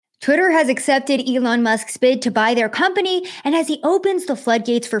Twitter has accepted Elon Musk's bid to buy their company, and as he opens the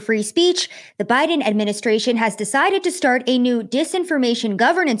floodgates for free speech, the Biden administration has decided to start a new disinformation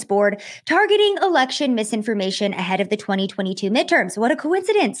governance board targeting election misinformation ahead of the 2022 midterms. What a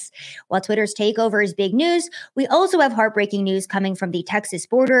coincidence! While Twitter's takeover is big news, we also have heartbreaking news coming from the Texas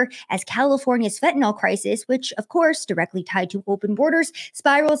border as California's fentanyl crisis, which of course directly tied to open borders,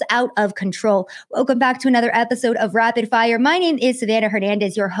 spirals out of control. Welcome back to another episode of Rapid Fire. My name is Savannah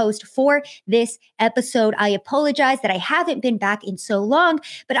Hernandez, your host for this episode. I apologize that I haven't been back in so long,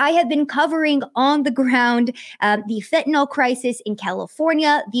 but I have been covering on the ground the fentanyl crisis in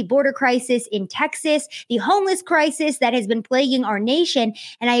California, the border crisis in Texas, the homeless crisis that has been plaguing our nation,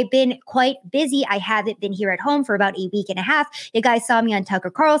 and I have been quite busy. I haven't been here at home for about a week and a half. You guys saw me on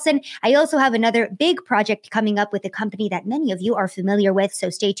Tucker Carlson. I also have another big project coming up with a company that many of you are familiar with, so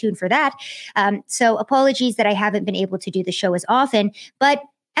stay tuned for that. So apologies that I haven't been able to do the show as often, but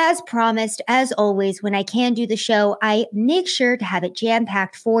as promised, as always, when I can do the show, I make sure to have it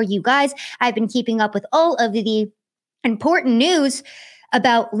jam-packed for you guys. I've been keeping up with all of the important news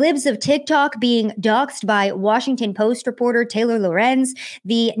about libs of TikTok being doxxed by Washington Post reporter Taylor Lorenz,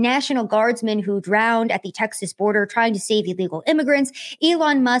 the National Guardsman who drowned at the Texas border trying to save illegal immigrants,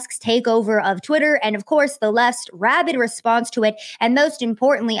 Elon Musk's takeover of Twitter, and of course, the left's rabid response to it, and most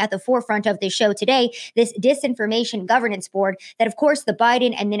importantly, at the forefront of this show today, this disinformation governance board that, of course, the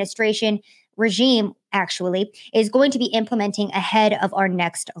Biden administration regime actually is going to be implementing ahead of our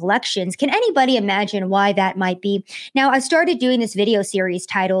next elections. Can anybody imagine why that might be? Now, I started doing this video series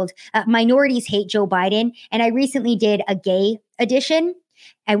titled Minorities Hate Joe Biden, and I recently did a gay edition.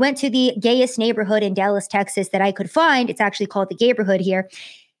 I went to the gayest neighborhood in Dallas, Texas that I could find. It's actually called the Gayborhood here.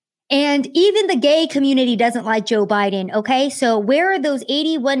 And even the gay community doesn't like Joe Biden, okay? So where are those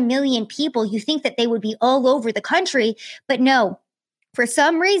 81 million people? You think that they would be all over the country, but no. For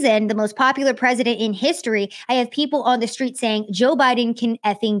some reason, the most popular president in history, I have people on the street saying, Joe Biden can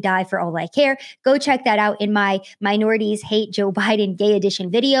effing die for all I care. Go check that out in my Minorities Hate Joe Biden Gay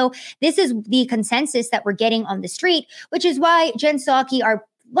Edition video. This is the consensus that we're getting on the street, which is why Jen Psaki, our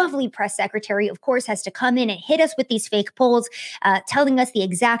lovely press secretary, of course, has to come in and hit us with these fake polls, telling us the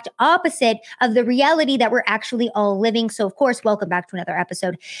exact opposite of the reality that we're actually all living. So, of course, welcome back to another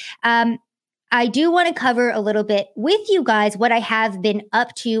episode. I do want to cover a little bit with you guys what I have been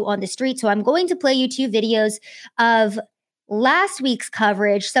up to on the street. So I'm going to play you two videos of last week's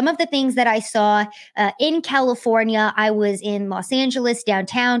coverage, some of the things that I saw in California. I was in Los Angeles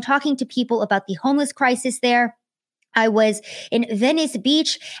downtown talking to people about the homeless crisis there. I was in Venice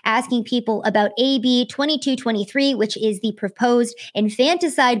Beach asking people about AB 2223, which is the proposed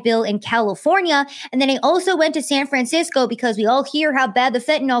infanticide bill in California. And then I also went to San Francisco because we all hear how bad the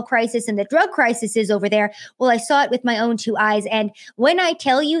fentanyl crisis and the drug crisis is over there. Well, I saw it with my own two eyes. And when I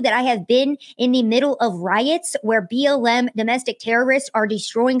tell you that I have been in the middle of riots where BLM domestic terrorists are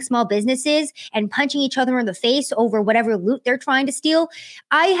destroying small businesses and punching each other in the face over whatever loot they're trying to steal,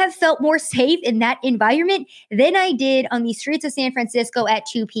 I have felt more safe in that environment than I did on the streets of San Francisco at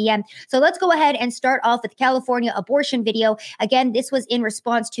 2 p.m. So let's go ahead and start off with the California abortion video. Again, this was in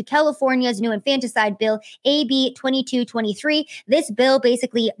response to California's new infanticide bill, AB 2223. This bill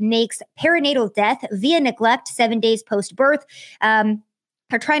basically makes perinatal death via neglect 7 days post-birth.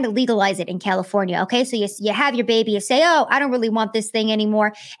 Are trying to legalize it in California, okay? So you have your baby, you say, oh, I don't really want this thing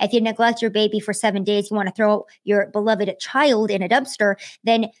anymore. If you neglect your baby for 7 days, you want to throw your beloved child in a dumpster,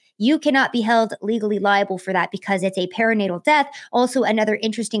 then you cannot be held legally liable for that because it's a perinatal death. Also, another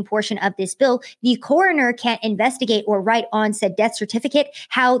interesting portion of this bill, the coroner can't investigate or write on said death certificate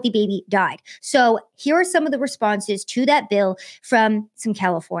how the baby died. So here are some of the responses to that bill from some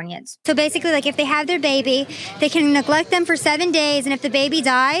Californians. So basically, like if they have their baby, they can neglect them for 7 days, and if the baby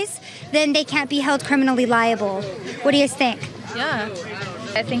dies, then they can't be held criminally liable. What do you think? Yeah,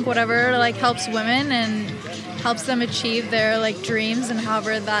 I think whatever helps women and helps them achieve their dreams and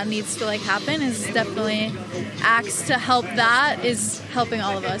however that needs to happen is definitely acts to help that is helping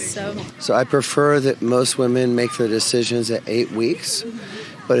all of us. So I prefer that most women make their decisions at 8 weeks,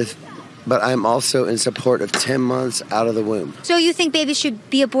 but I'm also in support of 10 months out of the womb. So you think babies should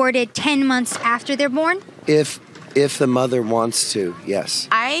be aborted 10 months after they're born? If the mother wants to, yes.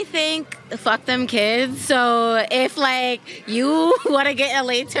 I think fuck them kids. So if you want to get a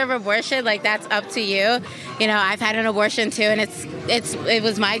late-term abortion, that's up to you. You know, I've had an abortion too, and it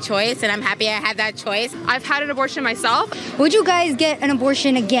was my choice, and I'm happy I had that choice. I've had an abortion myself. Would you guys get an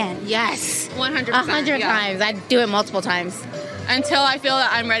abortion again? Yes. 100%. 100 times. I'd do it multiple times. Until I feel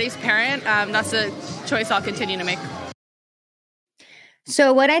that I'm ready to parent, that's a choice I'll continue to make.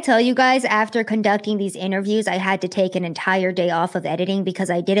 So when I tell you guys, after conducting these interviews, I had to take an entire day off of editing because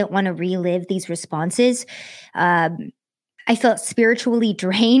I didn't want to relive these responses. I felt spiritually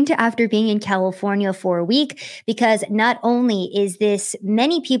drained after being in California for a week because not only is this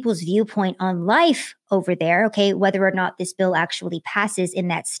many people's viewpoint on life over there, okay, whether or not this bill actually passes in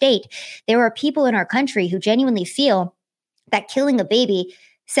that state, there are people in our country who genuinely feel that killing a baby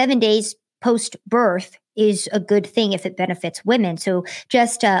 7 days post-birth is a good thing if it benefits women. So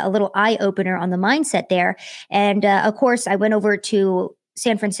just a little eye-opener on the mindset there. And of course, I went over to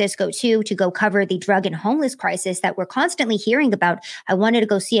San Francisco too to go cover the drug and homeless crisis that we're constantly hearing about. I wanted to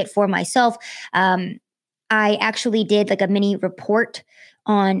go see it for myself. I actually did like a mini report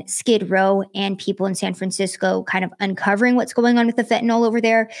on Skid Row and people in San Francisco kind of uncovering what's going on with the fentanyl over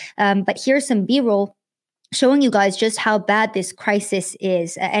there. But here's some B-roll showing you guys just how bad this crisis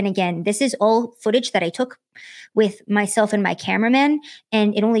is. And again, this is all footage that I took with myself and my cameraman,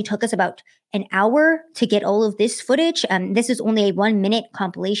 and it only took us about an hour to get all of this footage. This is only a 1 minute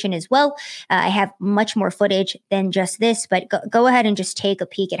compilation as well. I have much more footage than just this, but go ahead and just take a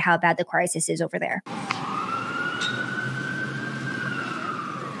peek at how bad the crisis is over there.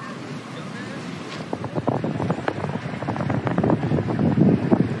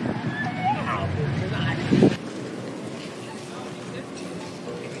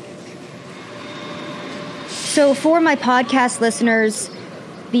 So for my podcast listeners,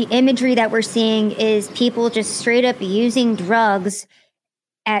 the imagery that we're seeing is people just straight up using drugs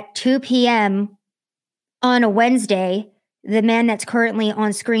at 2 p.m. on a Wednesday. The man that's currently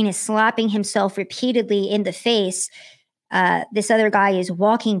on screen is slapping himself repeatedly in the face. This other guy is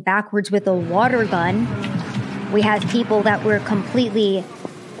walking backwards with a water gun. We have people that were completely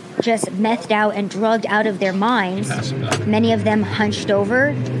just methed out and drugged out of their minds, many of them hunched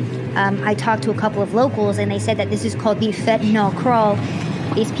over. I talked to a couple of locals, and they said that this is called the fentanyl crawl.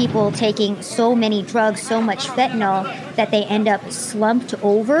 These people taking so many drugs, so much fentanyl, that they end up slumped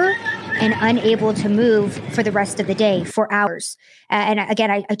over and unable to move for the rest of the day for hours. And again,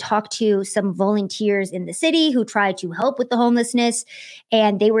 I talked to some volunteers in the city who tried to help with the homelessness,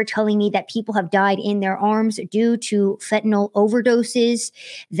 and they were telling me that people have died in their arms due to fentanyl overdoses,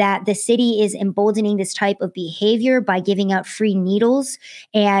 that the city is emboldening this type of behavior by giving out free needles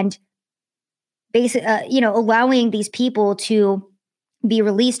and allowing these people to be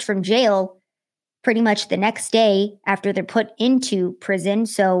released from jail pretty much the next day after they're put into prison.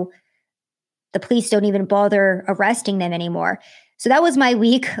 So the police don't even bother arresting them anymore. So that was my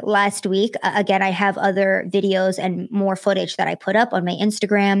week last week. Again, I have other videos and more footage that I put up on my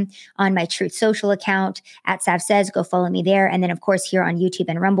Instagram, on my Truth Social account, @SavSays. Go follow me there. And then, of course, here on YouTube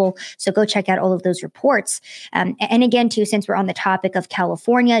and Rumble. So go check out all of those reports. And again, too, since we're on the topic of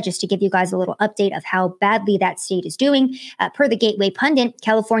California, just to give you guys a little update of how badly that state is doing, per the Gateway Pundit,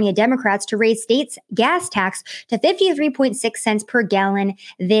 California Democrats to raise state's gas tax to 53.6 cents per gallon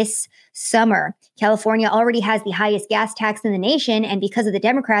this summer. California already has the highest gas tax in the nation, and because of the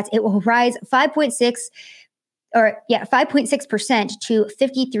Democrats, it will rise 5.6% to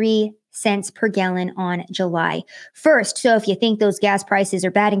 53 cents per gallon on July 1st. So if you think those gas prices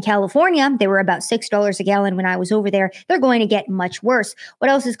are bad in California, they were about $6 a gallon when I was over there. They're going to get much worse.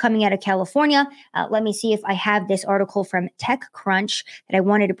 What else is coming out of California? Let me see if I have this article from TechCrunch that I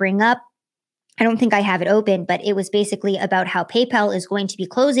wanted to bring up. I don't think I have it open, but it was basically about how PayPal is going to be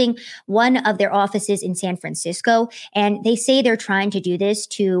closing one of their offices in San Francisco. And they say they're trying to do this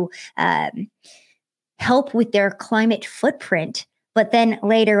to help with their climate footprint. But then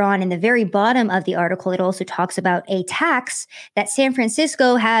later on in the very bottom of the article, it also talks about a tax that San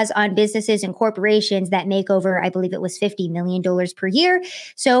Francisco has on businesses and corporations that make over, I believe it was $50 million per year.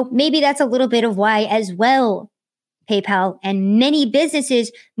 So maybe that's a little bit of why as well PayPal and many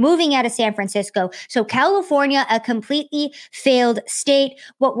businesses moving out of San Francisco. So California, a completely failed state.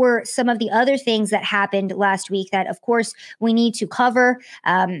 What were some of the other things that happened last week that, of course, we need to cover?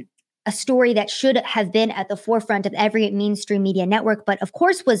 A story that should have been at the forefront of every mainstream media network, but of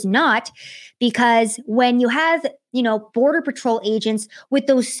course was not, because when you have, Border Patrol agents with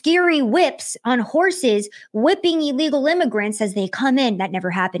those scary whips on horses whipping illegal immigrants as they come in, that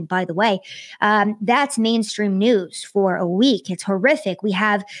never happened, by the way. That's mainstream news for a week. It's horrific. We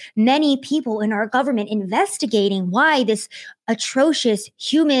have many people in our government investigating why this atrocious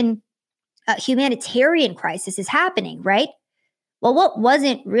humanitarian crisis is happening, right? Well, what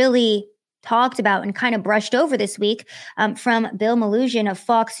wasn't really talked about and kind of brushed over this week from Bill Malugin of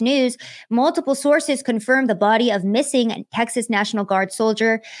Fox News. Multiple sources confirmed the body of missing Texas National Guard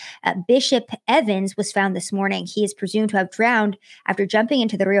soldier Bishop Evans was found this morning. He is presumed to have drowned after jumping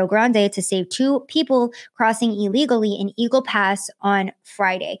into the Rio Grande to save 2 people crossing illegally in Eagle Pass on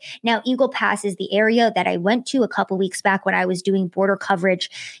Friday. Now, Eagle Pass is the area that I went to a couple weeks back when I was doing border coverage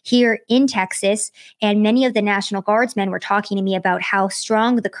here in Texas, and many of the National Guardsmen were talking to me about how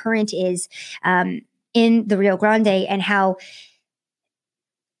strong the current is in the Rio Grande and how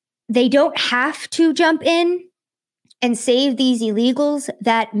they don't have to jump in and save these illegals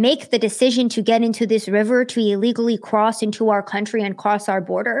that make the decision to get into this river to illegally cross into our country and cross our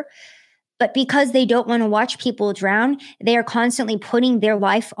border. But because they don't want to watch people drown, they are constantly putting their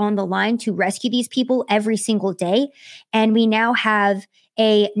life on the line to rescue these people every single day. And we now have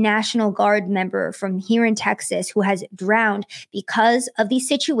a National Guard member from here in Texas who has drowned because of the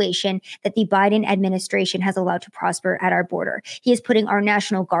situation that the Biden administration has allowed to prosper at our border. He is putting our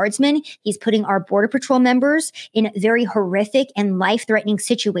National Guardsmen, he's putting our Border Patrol members in very horrific and life-threatening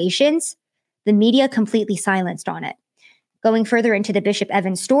situations. The media completely silenced on it. Going further into the Bishop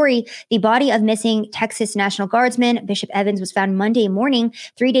Evans story, the body of missing Texas National Guardsman Bishop Evans was found Monday morning,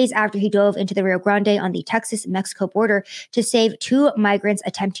 3 days after he dove into the Rio Grande on the Texas-Mexico border to save 2 migrants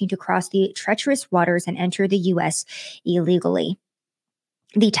attempting to cross the treacherous waters and enter the U.S. illegally.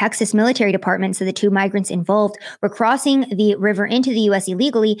 The Texas Military Department said the 2 migrants involved were crossing the river into the U.S.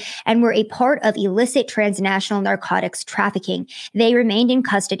 illegally and were a part of illicit transnational narcotics trafficking. They remained in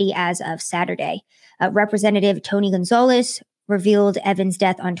custody as of Saturday. Representative Tony Gonzalez revealed Evans'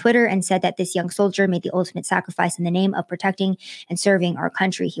 death on Twitter and said that this young soldier made the ultimate sacrifice in the name of protecting and serving our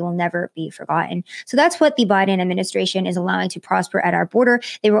country. He will never be forgotten. So that's what the Biden administration is allowing to prosper at our border.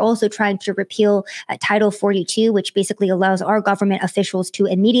 They were also trying to repeal Title 42, which basically allows our government officials to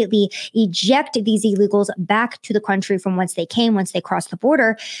immediately eject these illegals back to the country from whence they came, once they cross the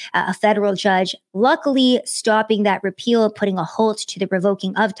border. A federal judge luckily stopping that repeal, putting a halt to the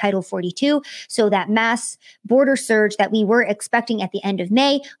revoking of Title 42. So that mass border surge that we were expecting at the end of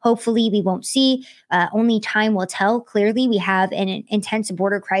May, hopefully we won't see. Only time will tell. Clearly, we have an intense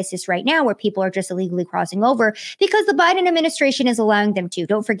border crisis right now where people are just illegally crossing over because the Biden administration is allowing them to.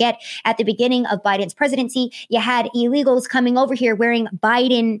 Don't forget, at the beginning of Biden's presidency, you had illegals coming over here wearing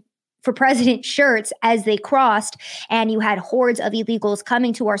Biden for president shirts as they crossed, and you had hordes of illegals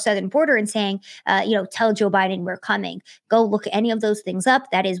coming to our southern border and saying, tell Joe Biden we're coming. Go look any of those things up.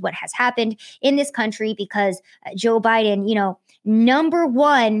 That is what has happened in this country because Joe Biden, number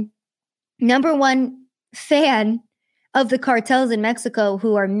one fan of the cartels in Mexico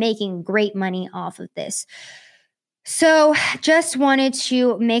who are making great money off of this. So just wanted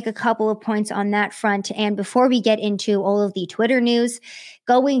to make a couple of points on that front. And before we get into all of the Twitter news,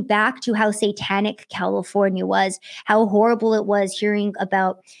 going back to how satanic California was, how horrible it was hearing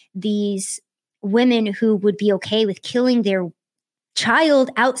about these women who would be okay with killing their child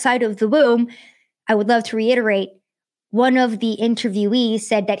outside of the womb, I would love to reiterate, one of the interviewees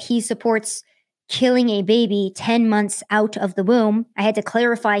said that he supports killing a baby 10 months out of the womb. I had to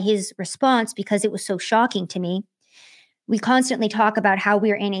clarify his response because it was so shocking to me. We constantly talk about how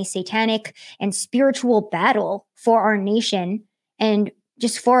we are in a satanic and spiritual battle for our nation and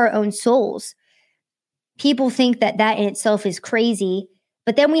just for our own souls. People think that in itself is crazy.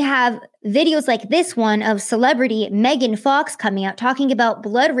 But then we have videos like this one of celebrity Megan Fox coming out talking about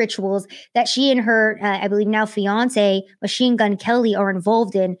blood rituals that she and her, I believe now fiance, Machine Gun Kelly, are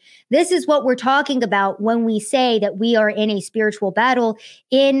involved in. This is what we're talking about when we say that we are in a spiritual battle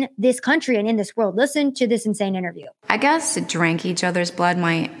in this country and in this world. Listen to this insane interview. I guess to drink each other's blood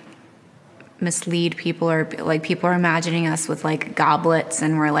might mislead people, or like people are imagining us with like goblets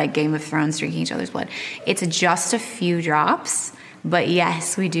and we're like Game of Thrones drinking each other's blood. It's just a few drops. But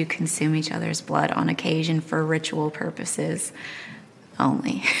yes, we do consume each other's blood on occasion for ritual purposes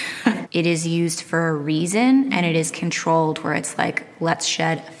only. It is used for a reason, and it is controlled where it's like, let's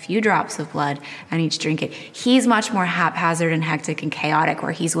shed a few drops of blood and each drink it. He's much more haphazard and hectic and chaotic,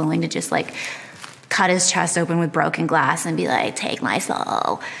 where he's willing to just like cut his chest open with broken glass and be like, take my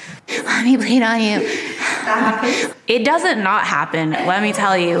soul. Let me bleed on you. It doesn't not happen, let me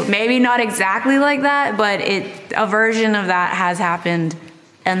tell you. Maybe not exactly like that, but a version of that has happened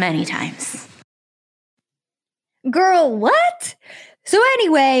many times. Girl, what? So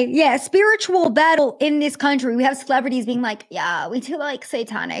anyway, yeah, spiritual battle in this country. We have celebrities being like, yeah, we do like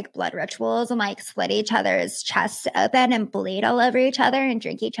satanic blood rituals and like slit each other's chests open and bleed all over each other and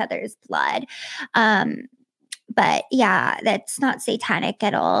drink each other's blood. But yeah, that's not satanic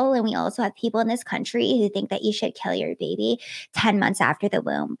at all. And we also have people in this country who think that you should kill your baby 10 months after the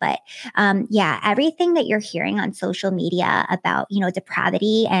womb. But yeah, everything that you're hearing on social media about,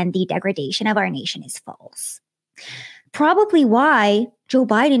 depravity and the degradation of our nation is false. Probably why Joe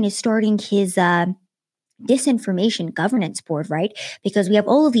Biden is starting his disinformation governance board, right? Because we have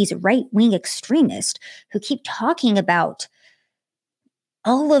all of these right-wing extremists who keep talking about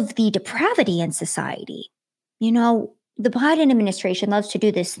all of the depravity in society. The Biden administration loves to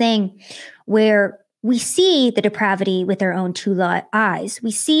do this thing where we see the depravity with our own two eyes.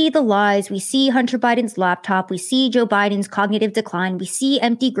 We see the lies. We see Hunter Biden's laptop. We see Joe Biden's cognitive decline. We see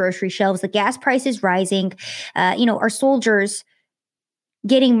empty grocery shelves, the gas prices rising, our soldiers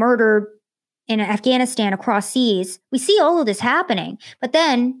getting murdered in Afghanistan across seas. We see all of this happening. But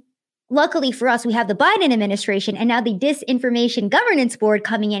then, luckily for us, we have the Biden administration and now the Disinformation Governance Board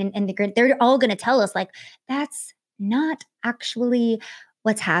coming in, and they're all going to tell us, that's not actually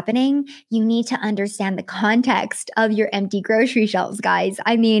what's happening. You need to understand the context of your empty grocery shelves, guys.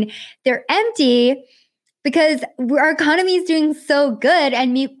 I mean, they're empty because our economy is doing so good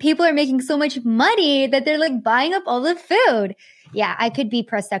and people are making so much money that they're buying up all the food. Yeah, I could be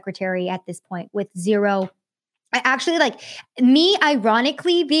press secretary at this point with zero. I actually me,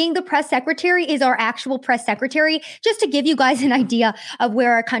 ironically, being the press secretary is our actual press secretary, just to give you guys an idea of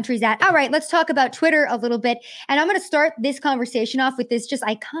where our country's at. All right, let's talk about Twitter a little bit. And I'm going to start this conversation off with this just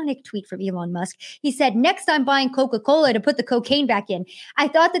iconic tweet from Elon Musk. He said, "Next, I'm buying Coca-Cola to put the cocaine back in." I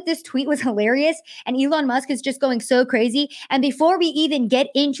thought that this tweet was hilarious, and Elon Musk is just going so crazy. And before we even get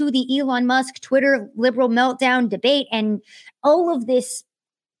into the Elon Musk Twitter liberal meltdown debate and all of this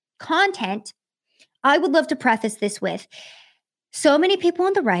content, I would love to preface this with, so many people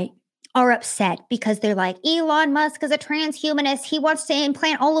on the right are upset because they're like, Elon Musk is a transhumanist. He wants to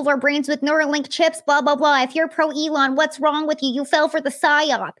implant all of our brains with Neuralink chips, blah, blah, blah. If you're pro-Elon, what's wrong with you? You fell for the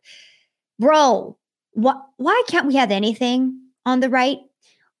psyop. Bro, why can't we have anything on the right?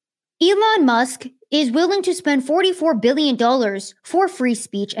 Elon Musk is willing to spend $44 billion for free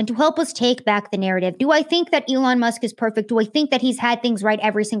speech and to help us take back the narrative. Do I think that Elon Musk is perfect? Do I think that he's had things right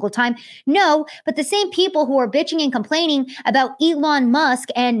every single time? No, but the same people who are bitching and complaining about Elon Musk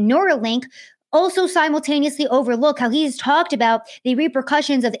and Neuralink also simultaneously overlook how he's talked about the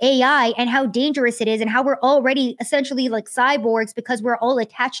repercussions of AI and how dangerous it is and how we're already essentially like cyborgs because we're all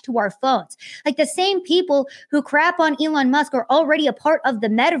attached to our phones. Like the same people who crap on Elon Musk are already a part of the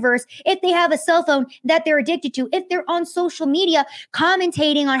metaverse if they have a cell phone that they're addicted to, if they're on social media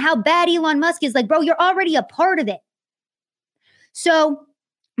commentating on how bad Elon Musk is. Like, bro, you're already a part of it. So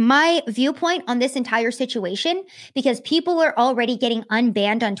my viewpoint on this entire situation, because people are already getting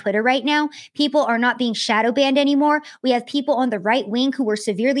unbanned on Twitter right now. People are not being shadow banned anymore. We have people on the right wing who were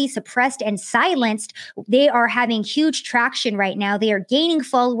severely suppressed and silenced. They are having huge traction right now. They are gaining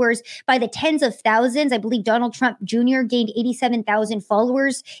followers by the tens of thousands. I believe Donald Trump Jr. gained 87,000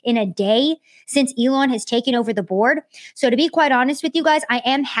 followers in a day since Elon has taken over the board. So to be quite honest with you guys, I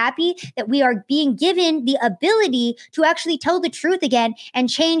am happy that we are being given the ability to actually tell the truth again and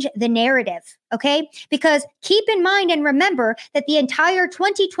change the narrative, okay? Because keep in mind and remember that the entire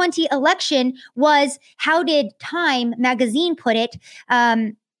 2020 election was, how did Time magazine put it?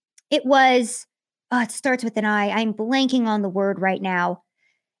 It was, it starts with an I. I'm blanking on the word right now.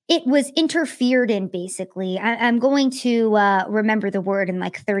 It was interfered in, basically. I'm going to remember the word in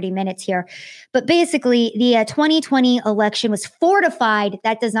like 30 minutes here. But basically, the 2020 election was fortified.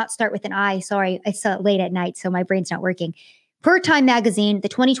 That does not start with an I. Sorry, I saw it late at night, so my brain's not working. Per Time magazine, the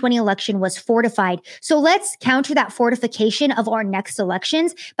 2020 election was fortified. So let's counter that fortification of our next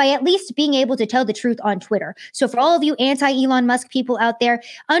elections by at least being able to tell the truth on Twitter. So for all of you anti-Elon Musk people out there,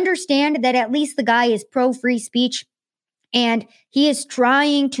 understand that at least the guy is pro-free speech. And he is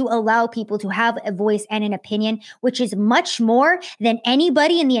trying to allow people to have a voice and an opinion, which is much more than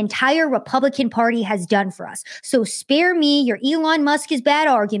anybody in the entire Republican Party has done for us. So spare me your Elon Musk is bad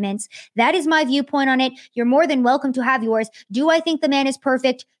arguments. That is my viewpoint on it. You're more than welcome to have yours. Do I think the man is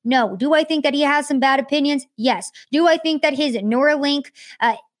perfect? No. Do I think that he has some bad opinions? Yes. Do I think that his Neuralink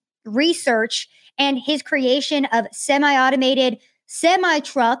research and his creation of semi-automated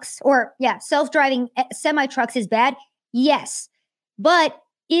semi-trucks or self-driving semi-trucks is bad? Yes, but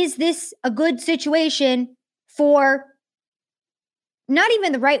is this a good situation for not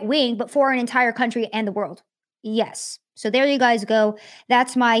even the right wing, but for an entire country and the world? Yes. So there you guys go.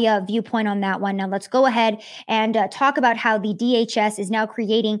 That's my viewpoint on that one. Now let's go ahead and talk about how the DHS is now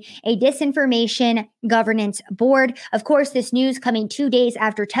creating a disinformation governance board. Of course, this news coming 2 days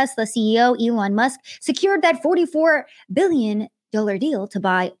after Tesla CEO Elon Musk secured that $44 billion deal to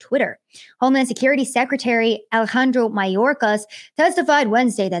buy Twitter. Homeland Security Secretary Alejandro Mayorkas testified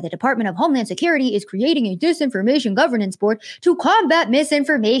Wednesday that the Department of Homeland Security is creating a disinformation governance board to combat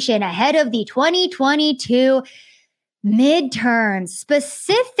misinformation ahead of the 2022 midterms,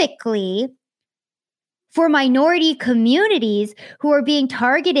 specifically for minority communities who are being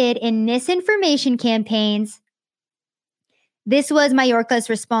targeted in misinformation campaigns. This was Mayorkas'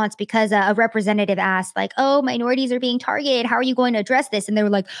 response because a representative asked, like, oh, minorities are being targeted. How are you going to address this? And they were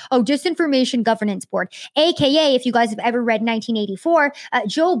like, oh, Disinformation Governance Board, AKA, if you guys have ever read 1984,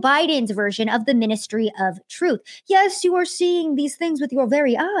 Joe Biden's version of the Ministry of Truth. Yes, you are seeing these things with your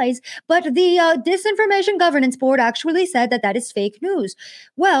very eyes, but the Disinformation Governance Board actually said that that is fake news.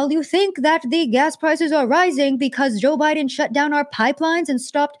 Well, you think that the gas prices are rising because Joe Biden shut down our pipelines and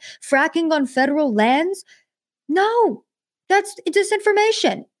stopped fracking on federal lands? No. That's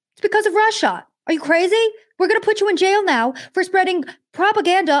disinformation. It's because of Russia. Are you crazy? We're going to put you in jail now for spreading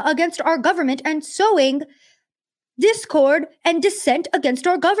propaganda against our government and sowing discord and dissent against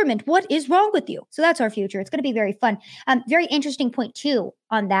our government. What is wrong with you? So that's our future. It's going to be very fun. Very interesting point too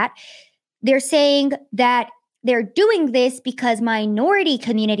on that. They're saying that they're doing this because minority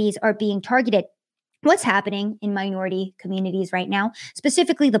communities are being targeted. What's happening in minority communities right now,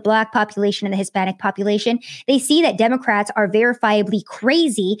 specifically the Black population and the Hispanic population? They see that Democrats are verifiably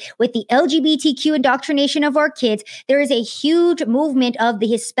crazy with the LGBTQ indoctrination of our kids. There is a huge movement of the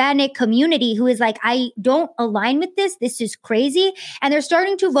Hispanic community who is like, I don't align with this. This is crazy. And they're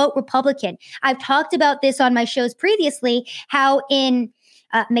starting to vote Republican. I've talked about this on my shows previously, how in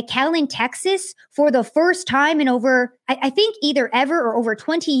McAllen, Texas, for the first time in over, I think either ever or over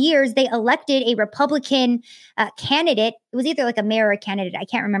 20 years, they elected a Republican candidate. It was either like a mayor or a candidate. I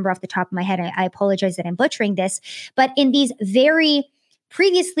can't remember off the top of my head. I apologize that I'm butchering this. But in these very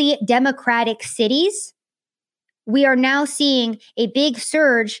previously Democratic cities, we are now seeing a big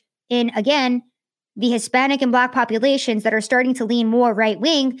surge in, again, the Hispanic and Black populations that are starting to lean more right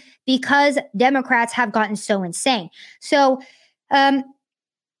wing because Democrats have gotten so insane. So,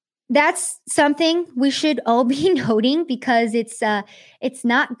 that's something we should all be noting because it's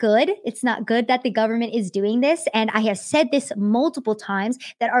not good. It's not good that the government is doing this. And I have said this multiple times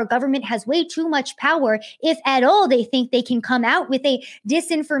that our government has way too much power. If at all they think they can come out with a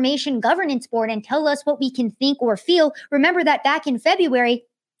disinformation governance board and tell us what we can think or feel. Remember that back in February,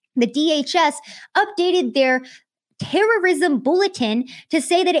 the DHS updated their terrorism bulletin to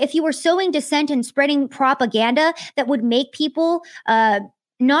say that if you were sowing dissent and spreading propaganda that would make people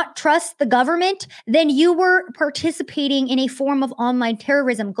not trust the government, then you were participating in a form of online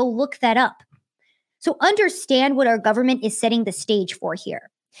terrorism. Go look that up. So understand what our government is setting the stage for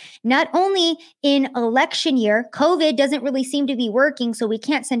here. Not only in election year, COVID doesn't really seem to be working, so we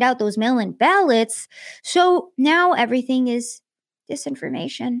can't send out those mail-in ballots. So now everything is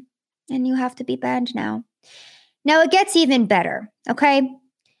disinformation, and you have to be banned now. Now it gets even better, okay?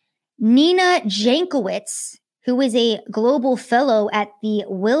 Nina Jankowicz, who is a global fellow at the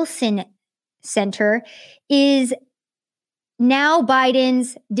Wilson Center, is now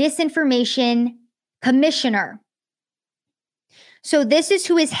Biden's disinformation commissioner. So this is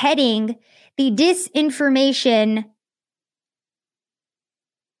who is heading the disinformation.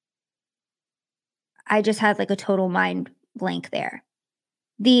 I just had like a total mind blank there.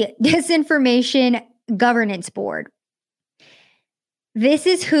 The Disinformation Governance Board. This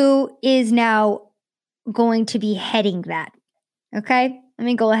is who is now going to be heading that. Okay? Let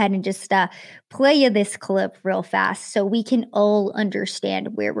me go ahead and just play you this clip real fast so we can all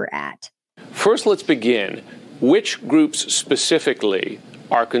understand where we're at. First, let's begin. Which groups specifically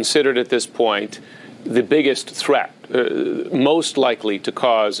are considered at this point the biggest threat, most likely to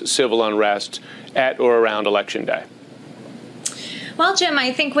cause civil unrest at or around Election Day? Well, Jim,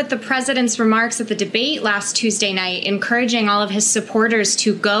 I think with the president's remarks at the debate last Tuesday night, encouraging all of his supporters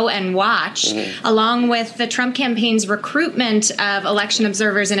to go and watch, along with the Trump campaign's recruitment of election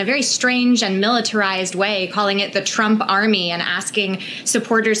observers in a very strange and militarized way, calling it the Trump Army and asking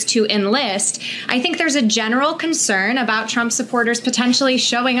supporters to enlist, I think there's a general concern about Trump supporters potentially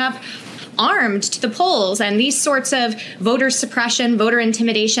showing up armed to the polls, and these sorts of voter suppression, voter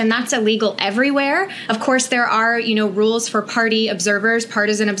intimidation, that's illegal everywhere. Of course, there are, rules for party observers,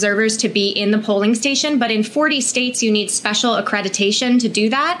 partisan observers to be in the polling station, but in 40 states, you need special accreditation to do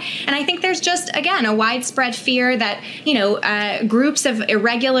that. And I think there's just, again, a widespread fear that, groups of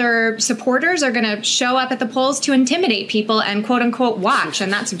irregular supporters are going to show up at the polls to intimidate people and quote unquote watch.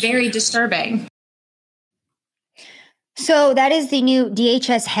 And that's very disturbing. So that is the new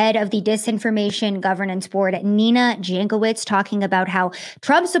DHS head of the Disinformation Governance Board, Nina Jankowicz, talking about how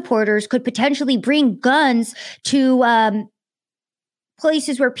Trump supporters could potentially bring guns to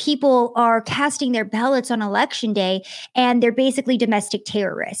places where people are casting their ballots on election day, and they're basically domestic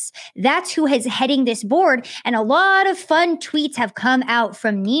terrorists. That's who is heading this board, and a lot of fun tweets have come out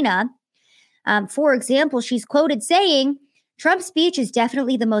from Nina. For example, she's quoted saying, Trump's speech is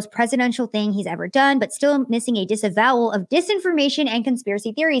definitely the most presidential thing he's ever done, but still missing a disavowal of disinformation and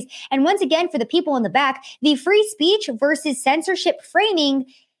conspiracy theories. And once again, for the people in the back, the free speech versus censorship framing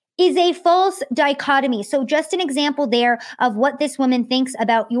is a false dichotomy. So just an example there of what this woman thinks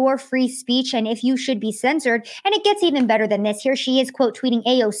about your free speech and if you should be censored. And it gets even better than this. Here she is, quote, tweeting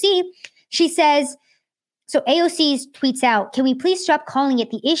AOC. She says, so AOC tweets out, can we please stop calling it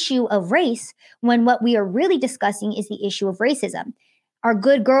the issue of race when what we are really discussing is the issue of racism? Our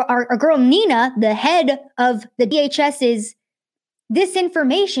girl Nina, the head of the DHS's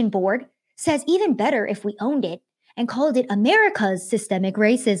disinformation board, says even better if we owned it and called it America's systemic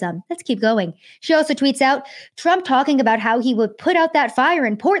racism. Let's keep going. She also tweets out, Trump talking about how he would put out that fire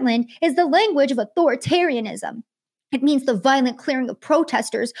in Portland is the language of authoritarianism. It means the violent clearing of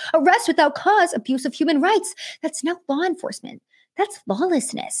protesters, arrest without cause, abuse of human rights. That's not law enforcement. That's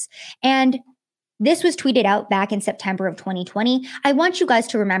lawlessness. And this was tweeted out back in September of 2020. I want you guys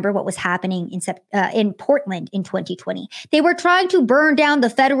to remember what was happening in Portland in 2020. They were trying to burn down the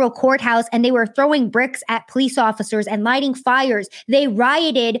federal courthouse, and they were throwing bricks at police officers and lighting fires. They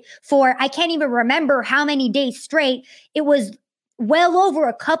rioted for, I can't even remember how many days straight. It was well over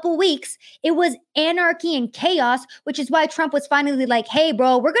a couple weeks. It was anarchy and chaos, which is why Trump was finally like, hey,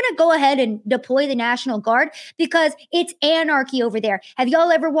 bro, we're going to go ahead and deploy the National Guard because it's anarchy over there. Have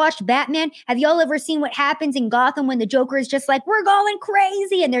y'all ever watched Batman? Have y'all ever seen what happens in Gotham when the Joker is just like, we're going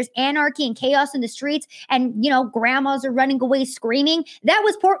crazy and there's anarchy and chaos in the streets and, grandmas are running away screaming? That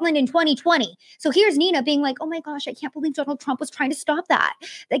was Portland in 2020. So here's Nina being like, oh my gosh, I can't believe Donald Trump was trying to stop that.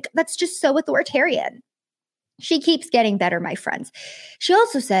 Like, that's just so authoritarian. She keeps getting better, my friends. She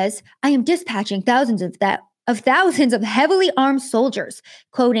also says, I am dispatching thousands of heavily armed soldiers,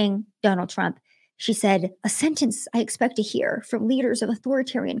 quoting Donald Trump. She said, a sentence I expect to hear from leaders of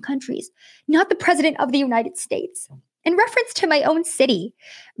authoritarian countries, not the president of the United States. In reference to my own city,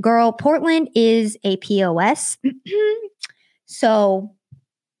 girl, Portland is a POS. So,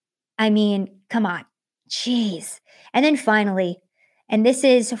 I mean, come on. Jeez. And then finally, and this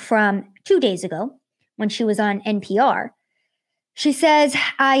is from 2 days ago, when she was on NPR, she says,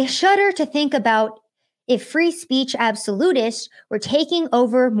 I shudder to think about if free speech absolutists were taking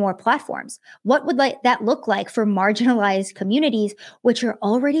over more platforms. What would that look like for marginalized communities, which are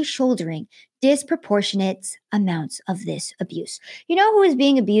already shouldering disproportionate amounts of this abuse? You know who is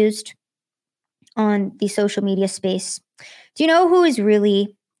being abused on the social media space? Do you know who is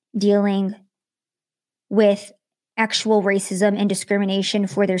really dealing with actual racism and discrimination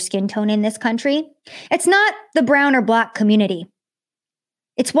for their skin tone in this country? It's not the brown or black community.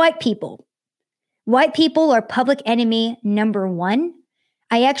 It's white people. White people are public enemy number one.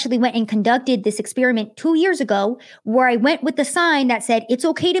 I actually went and conducted this experiment 2 years ago where I went with the sign that said, it's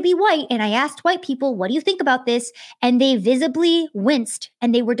okay to be white. And I asked white people, what do you think about this? And they visibly winced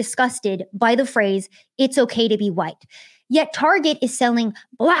and they were disgusted by the phrase, it's okay to be white. Yet Target is selling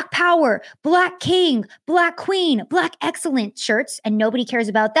Black Power, Black King, Black Queen, Black Excellent shirts, and nobody cares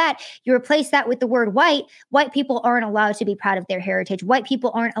about that. You replace that with the word white. White people aren't allowed to be proud of their heritage. White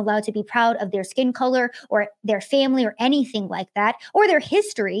people aren't allowed to be proud of their skin color or their family or anything like that, or their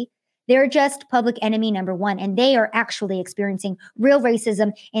history. They're just public enemy number one, and they are actually experiencing real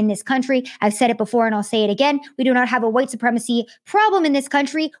racism in this country. I've said it before, and I'll say it again. We do not have a white supremacy problem in this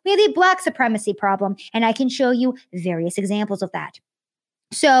country. We have a black supremacy problem, and I can show you various examples of that.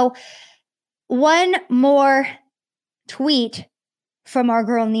 So one more tweet from our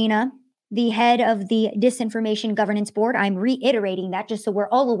girl Nina, the head of the Disinformation Governance Board. I'm reiterating that just so we're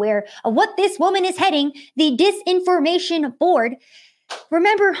all aware of what this woman is heading, the Disinformation Board.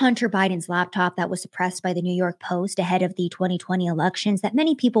 Remember Hunter Biden's laptop that was suppressed by the New York Post ahead of the 2020 elections that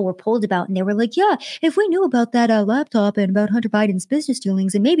many people were polled about? And they were like, yeah, if we knew about that laptop and about Hunter Biden's business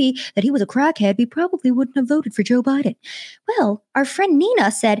dealings and maybe that he was a crackhead, we probably wouldn't have voted for Joe Biden. Well, our friend Nina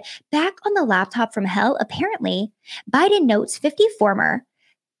said, back on the laptop from hell, apparently, Biden notes 50 former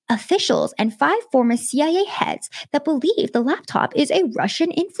officials and 5 former CIA heads that believe the laptop is a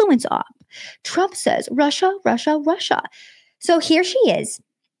Russian influence op. Trump says, Russia, Russia, Russia. So here she is,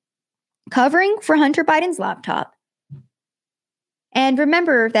 covering for Hunter Biden's laptop. And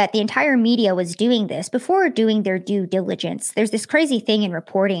remember that the entire media was doing this before doing their due diligence. There's this crazy thing in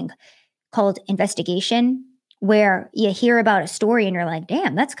reporting called investigation, where you hear about a story and you're like,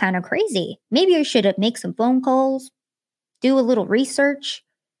 damn, that's kind of crazy. Maybe I should make some phone calls, do a little research,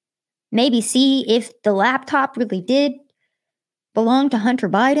 maybe see if the laptop really did belonged to Hunter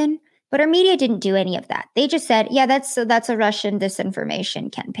Biden. But our media didn't do any of that. They just said, yeah, that's a Russian disinformation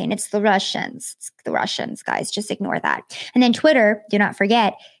campaign. It's the Russians. It's the Russians, guys. Just ignore that. And then Twitter, do not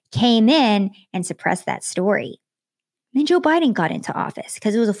forget, came in and suppressed that story. And then Joe Biden got into office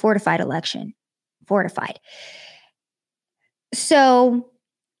because it was a fortified election. Fortified. So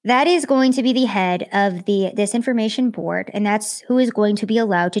that is going to be the head of the disinformation board, and that's who is going to be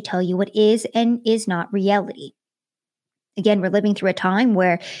allowed to tell you what is and is not reality. Again, we're living through a time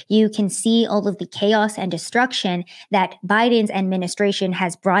where you can see all of the chaos and destruction that Biden's administration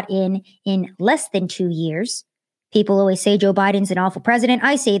has brought in less than 2 years. People always say Joe Biden's an awful president.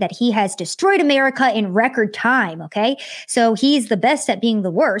 I say that he has destroyed America in record time, okay? So he's the best at being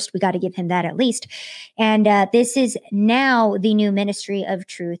the worst. We got to give him that at least. And this is now the new ministry of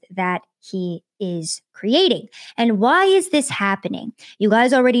truth that he is creating. And why is this happening? You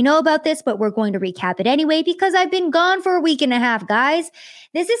guys already know about this, but we're going to recap it anyway because I've been gone for a week and a half, guys.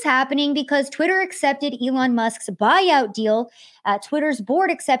 This is happening because Twitter accepted Elon Musk's buyout deal. Twitter's board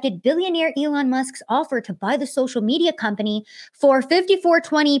accepted billionaire Elon Musk's offer to buy the social media company for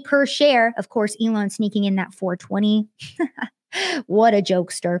 $54.20 per share. Of course, Elon sneaking in that $4.20. What a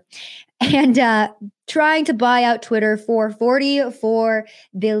jokester. And trying to buy out Twitter for $44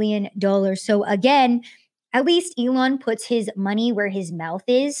 billion. So again, at least Elon puts his money where his mouth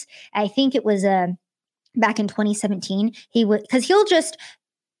is. I think it was back in 2017. Because he'll just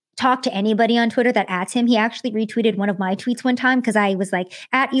talk to anybody on Twitter that adds him. He actually retweeted one of my tweets one time because I was like,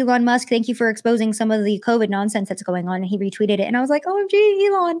 at Elon Musk, thank you for exposing some of the COVID nonsense that's going on. And he retweeted it. And I was like, OMG,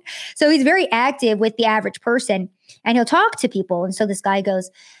 Elon. So he's very active with the average person and he'll talk to people. And so this guy goes,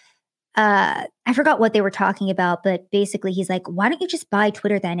 I forgot what they were talking about, but basically he's like, why don't you just buy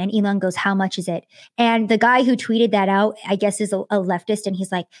Twitter then? And Elon goes, how much is it? And the guy who tweeted that out, I guess is a leftist. And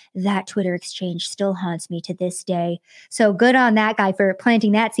he's like, that Twitter exchange still haunts me to this day. So good on that guy for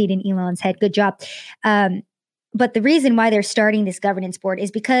planting that seed in Elon's head. Good job. But the reason why they're starting this governance board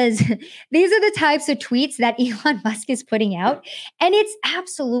is because these are the types of tweets that Elon Musk is putting out. And it's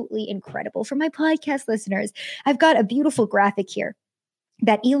absolutely incredible. For my podcast listeners, I've got a beautiful graphic here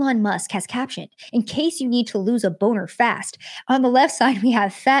that Elon Musk has captioned, in case you need to lose a boner fast. On the left side, we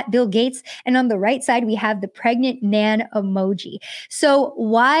have fat Bill Gates, and on the right side, we have the pregnant man emoji. So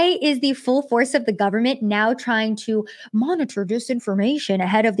why is the full force of the government now trying to monitor disinformation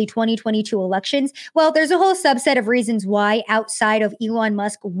ahead of the 2022 elections? Well, there's a whole subset of reasons why outside of Elon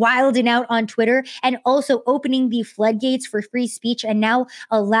Musk wilding out on Twitter and also opening the floodgates for free speech and now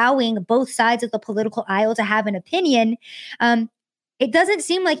allowing both sides of the political aisle to have an opinion. It doesn't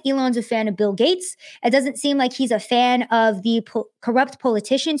seem like Elon's a fan of Bill Gates. It doesn't seem like he's a fan of the corrupt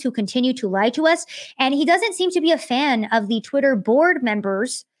politicians who continue to lie to us. And he doesn't seem to be a fan of the Twitter board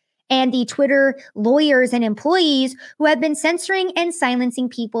members and the Twitter lawyers and employees who have been censoring and silencing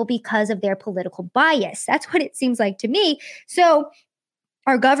people because of their political bias. That's what it seems like to me. So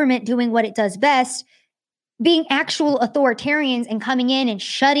our government doing what it does best, being actual authoritarians and coming in and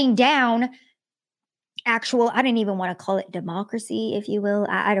shutting down actual, I don't even want to call it democracy, if you will.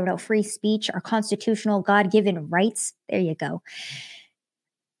 I don't know, free speech, our constitutional God-given rights. There you go.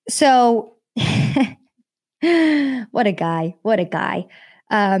 So what a guy. What a guy.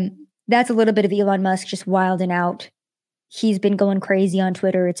 That's a little bit of Elon Musk just wilding out. He's been going crazy on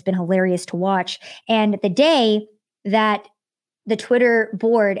Twitter. It's been hilarious to watch. And the day that the Twitter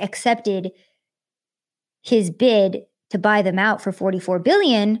board accepted his bid to buy them out for $44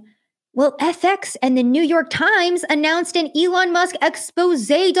 billion, well, FX and the New York Times announced an Elon Musk expose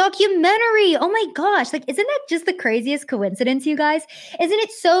documentary. Oh my gosh. Like, isn't that just the craziest coincidence, you guys? Isn't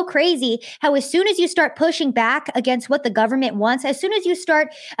it so crazy how as soon as you start pushing back against what the government wants, as soon as you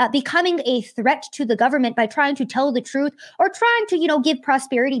start becoming a threat to the government by trying to tell the truth or trying to, give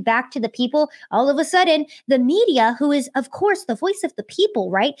prosperity back to the people, all of a sudden, the media, who is, of course, the voice of the people,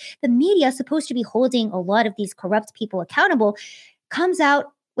 right? The media is supposed to be holding a lot of these corrupt people accountable, comes out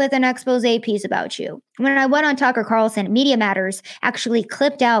with an expose piece about you. When I went on Tucker Carlson, Media Matters actually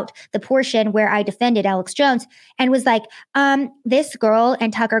clipped out the portion where I defended Alex Jones and was like, this girl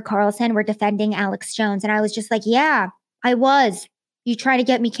and Tucker Carlson were defending Alex Jones. And I was just like, yeah, I was. You trying to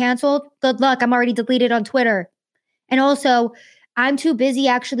get me canceled? Good luck. I'm already deleted on Twitter. And also, I'm too busy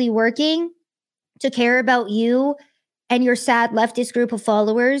actually working to care about you and your sad leftist group of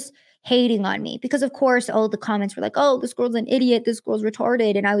followers hating on me, because of course all the comments were like, oh, this girl's an idiot, this girl's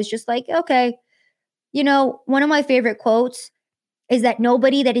retarded. And I was just like, okay, one of my favorite quotes is that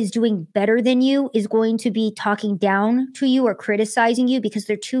nobody that is doing better than you is going to be talking down to you or criticizing you because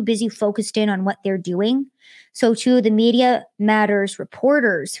they're too busy focused in on what they're doing. So to the Media Matters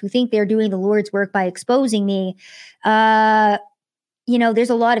reporters who think they're doing the Lord's work by exposing me, there's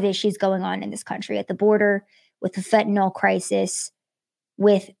a lot of issues going on in this country at the border, with the fentanyl crisis,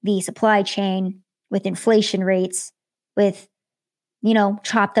 with the supply chain, with inflation rates, with,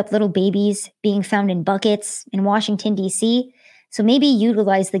 chopped up little babies being found in buckets in Washington, D.C. So maybe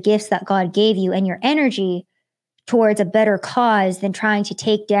utilize the gifts that God gave you and your energy towards a better cause than trying to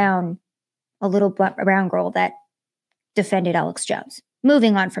take down a little brown girl that defended Alex Jones.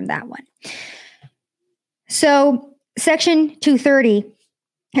 Moving on from that one. So Section 230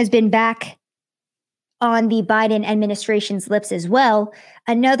 has been back on the Biden administration's lips as well.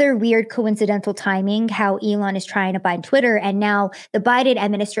 Another weird coincidental timing, how Elon is trying to buy Twitter, and now the Biden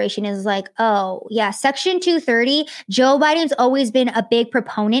administration is like, oh yeah, Section 230, Joe Biden's always been a big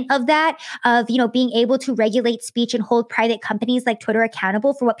proponent of that, of, being able to regulate speech and hold private companies like Twitter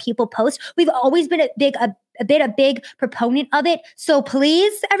accountable for what people post. We've always been a big proponent of it. So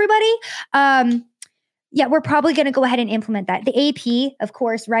please, everybody, yeah, we're probably going to go ahead and implement that. The AP, of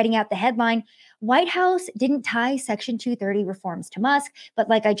course, writing out the headline, White House didn't tie Section 230 reforms to Musk. But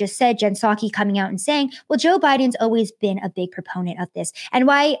like I just said, Jen Psaki coming out and saying, well, Joe Biden's always been a big proponent of this. And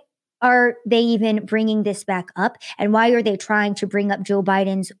why are they even bringing this back up? And why are they trying to bring up Joe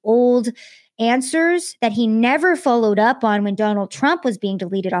Biden's old answers that he never followed up on when Donald Trump was being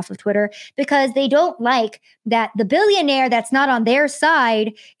deleted off of Twitter? Because they don't like that the billionaire that's not on their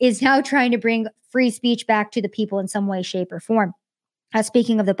side is now trying to bring free speech back to the people in some way, shape, or form.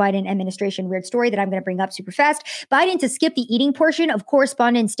 Speaking of the Biden administration, weird story that I'm going to bring up super fast. Biden to skip the eating portion of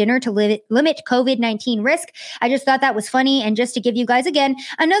correspondence dinner to limit COVID-19 risk. I just thought that was funny. And just to give you guys, again,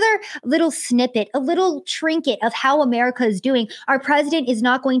 another little snippet, a little trinket of how America is doing. Our president is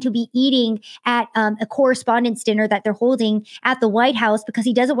not going to be eating at a correspondence dinner that they're holding at the White House because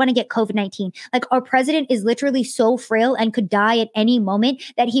he doesn't want to get COVID-19. Like, our president is literally so frail and could die at any moment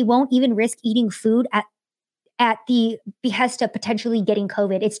that he won't even risk eating food at the behest of potentially getting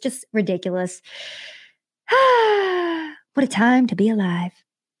COVID. It's just ridiculous. What a time to be alive.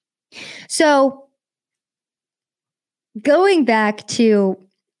 So going back to,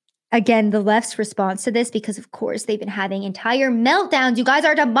 again, the left's response to this, because of course they've been having entire meltdowns. You guys,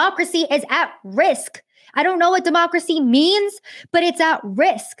 our democracy is at risk. I don't know what democracy means, but it's at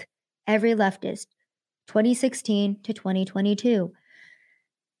risk. Every leftist, 2016 to 2022.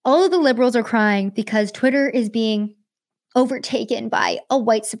 All of the liberals are crying because Twitter is being overtaken by a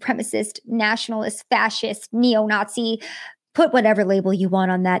white supremacist, nationalist, fascist, neo-Nazi. Put whatever label you want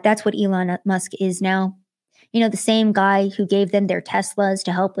on that. That's what Elon Musk is now. The same guy who gave them their Teslas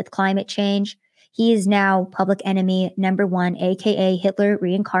to help with climate change. He is now public enemy number one, aka Hitler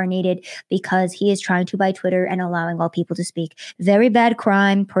reincarnated, because he is trying to buy Twitter and allowing all people to speak. Very bad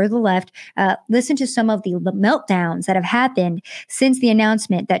crime per the left. Listen to some of the meltdowns that have happened since the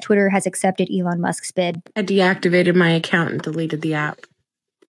announcement that Twitter has accepted Elon Musk's bid. I deactivated my account and deleted the app.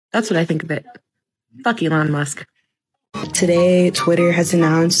 That's what I think of it. Fuck Elon Musk. Today, Twitter has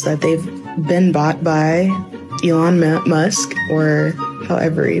announced that they've been bought by Elon Musk, or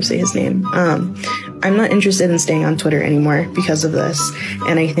however you say his name. I'm not interested in staying on Twitter anymore because of this.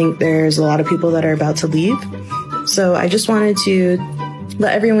 And I think there's a lot of people that are about to leave. So I just wanted to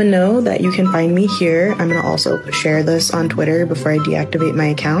let everyone know that you can find me here. I'm going to also share this on Twitter before I deactivate my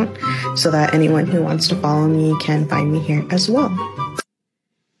account so that anyone who wants to follow me can find me here as well.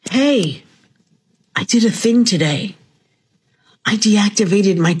 Hey, I did a thing today. I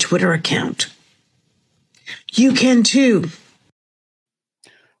deactivated my Twitter account. You can too.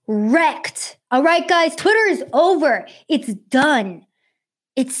 Wrecked. All right, guys, Twitter is over. It's done.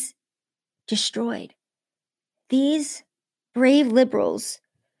 It's destroyed. These brave liberals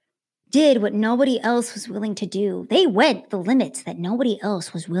did what nobody else was willing to do. They went the limits that nobody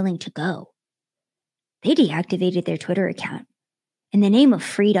else was willing to go. They deactivated their Twitter account in the name of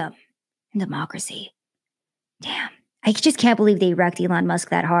freedom and democracy. Damn. I just can't believe they wrecked Elon Musk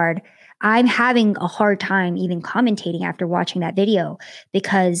that hard. I'm having a hard time even commentating after watching that video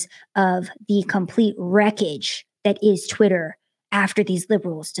because of the complete wreckage that is Twitter after these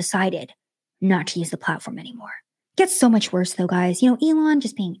liberals decided not to use the platform anymore. It gets so much worse though, guys. Elon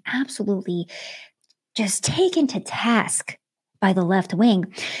just being absolutely just taken to task by the left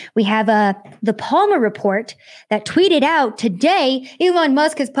wing. We have the Palmer report that tweeted out today, Elon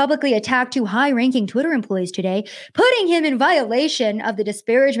Musk has publicly attacked two high-ranking Twitter employees today, putting him in violation of the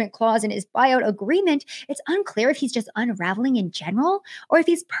disparagement clause in his buyout agreement. It's unclear if he's just unraveling in general or if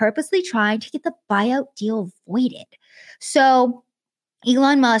he's purposely trying to get the buyout deal voided. So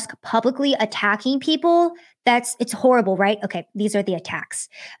Elon Musk publicly attacking people It's horrible, right? Okay, these are the attacks.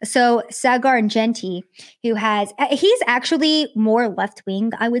 So Saagar Enjeti, he's actually more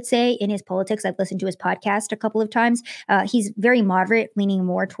left-wing, I would say, in his politics. I've listened to his podcast a couple of times. He's very moderate, leaning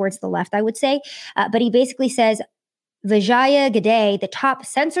more towards the left, I would say. But he basically says, Vijaya Gadde, the top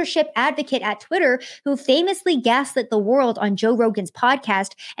censorship advocate at Twitter, who famously gaslit the world on Joe Rogan's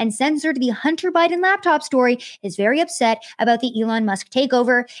podcast and censored the Hunter Biden laptop story, is very upset about the Elon Musk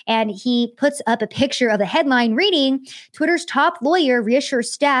takeover. And he puts up a picture of a headline reading, Twitter's top lawyer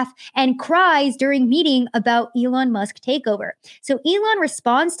reassures staff and cries during meeting about Elon Musk takeover. So Elon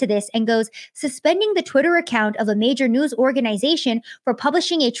responds to this and goes, suspending the Twitter account of a major news organization for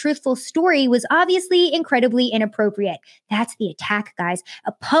publishing a truthful story was obviously incredibly inappropriate. That's the attack, guys.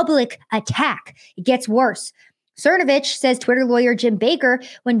 A public attack. It gets worse. Cernovich, says Twitter lawyer Jim Baker,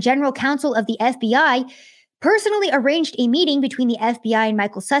 when general counsel of the FBI personally arranged a meeting between the FBI and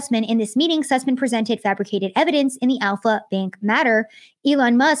Michael Sussman. In this meeting, Sussman presented fabricated evidence in the Alpha Bank matter.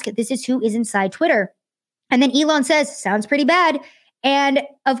 Elon Musk, this is who is inside Twitter. And then Elon says, sounds pretty bad. And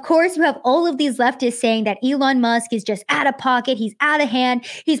of course, you have all of these leftists saying that Elon Musk is just out of pocket. He's out of hand.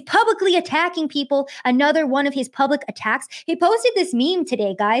 He's publicly attacking people. Another one of his public attacks. He posted this meme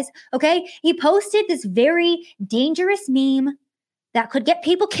today, guys. Okay. He posted this very dangerous meme that could get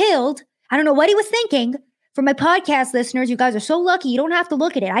people killed. I don't know what he was thinking. For my podcast listeners, you guys are so lucky. You don't have to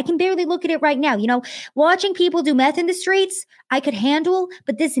look at it. I can barely look at it right now. You know, watching people do meth in the streets, I could handle.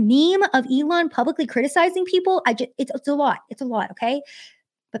 But this meme of Elon publicly criticizing people, it's a lot. It's a lot, okay?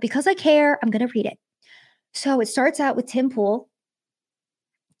 But because I care, I'm going to read it. So it starts out with Tim Pool.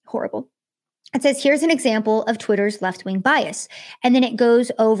 Horrible. It says, here's an example of Twitter's left-wing bias. And then it goes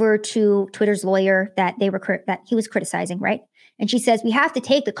over to Twitter's lawyer that he was criticizing, right? And she says, we have to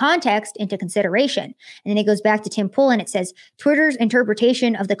take the context into consideration. And then it goes back to Tim Pool and it says, Twitter's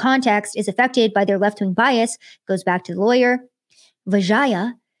interpretation of the context is affected by their left-wing bias. Goes back to the lawyer.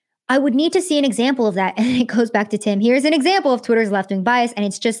 Vijaya, I would need to see an example of that. And it goes back to Tim. Here's an example of Twitter's left-wing bias. And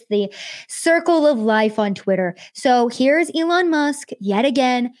it's just the circle of life on Twitter. So here's Elon Musk yet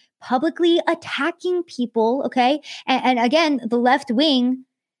again, publicly attacking people. Okay. And again, the left wing.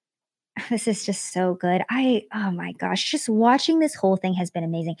 This is just so good. Oh my gosh, just watching this whole thing has been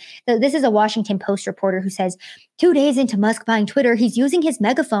amazing. So this is a Washington Post reporter who says, 2 days into Musk buying Twitter, he's using his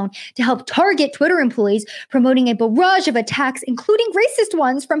megaphone to help target Twitter employees, promoting a barrage of attacks, including racist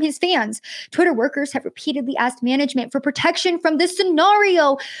ones from his fans. Twitter workers have repeatedly asked management for protection from this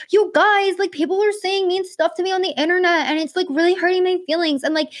scenario. You guys, like, people are saying mean stuff to me on the internet, and it's like really hurting my feelings.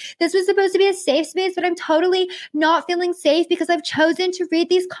 And like, this was supposed to be a safe space, but I'm totally not feeling safe because I've chosen to read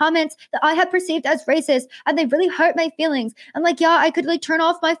these comments that I have perceived as racist, and they really hurt my feelings. I'm like, yeah, I could like turn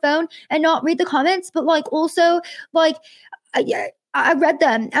off my phone and not read the comments, but like also like I read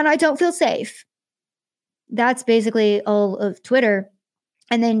them and I don't feel safe. That's basically all of Twitter.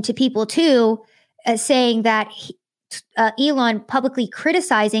 And then to people too, saying that Elon publicly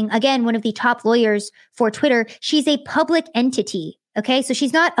criticizing, again, one of the top lawyers for Twitter, she's a public entity. Okay, so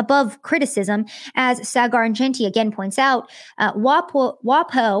she's not above criticism, as Saagar Enjeti again points out.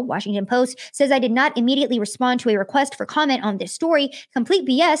 WAPO, Washington Post, says, I did not immediately respond to a request for comment on this story. Complete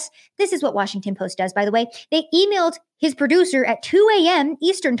BS. This is what Washington Post does, by the way. They emailed his producer at 2 a.m.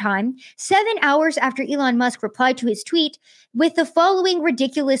 Eastern Time, 7 hours after Elon Musk replied to his tweet with the following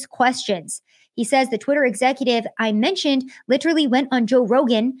ridiculous questions. He says the Twitter executive I mentioned literally went on Joe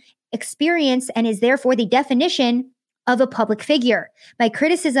Rogan Experience and is therefore the definition of a public figure. My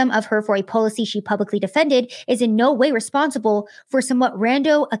criticism of her for a policy she publicly defended is in no way responsible for somewhat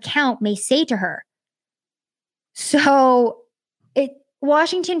rando account may say to her. So,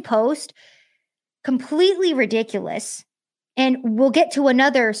 Washington Post, completely ridiculous. And we'll get to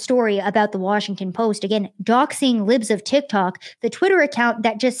another story about the Washington Post, again, doxing libs of TikTok, the Twitter account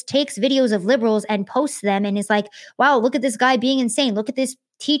that just takes videos of liberals and posts them and is like, wow, look at this guy being insane. Look at this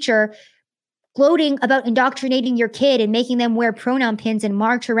teacher gloating about indoctrinating your kid and making them wear pronoun pins and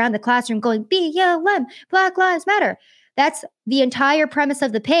march around the classroom going, BLM, Black Lives Matter. That's the entire premise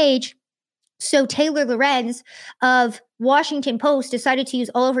of the page. So Taylor Lorenz of Washington Post decided to use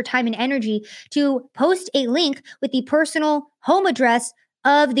all of her time and energy to post a link with the personal home address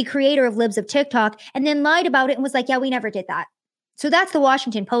of the creator of Libs of TikTok and then lied about it and was like, yeah, we never did that. So that's the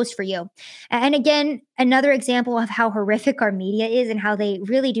Washington Post for you. And again, another example of how horrific our media is and how they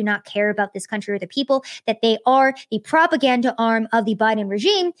really do not care about this country or the people, that they are the propaganda arm of the Biden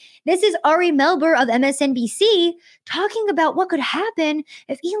regime. This is Ari Melber of MSNBC talking about what could happen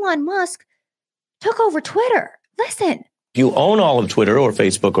if Elon Musk took over Twitter. Listen. You own all of Twitter or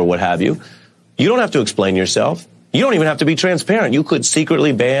Facebook or what have you. You don't have to explain yourself. You don't even have to be transparent. You could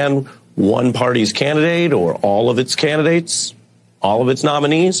secretly ban one party's candidate or all of its candidates, all of its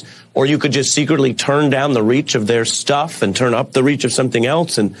nominees, or you could just secretly turn down the reach of their stuff and turn up the reach of something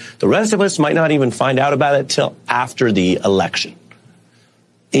else, and the rest of us might not even find out about it till after the election.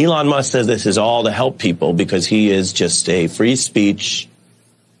 Elon Musk says this is all to help people because he is just a free speech,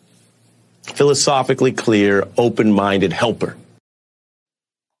 philosophically clear, open-minded helper.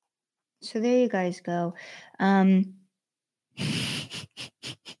 So there you guys go.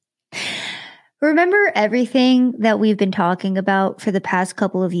 Remember everything that we've been talking about for the past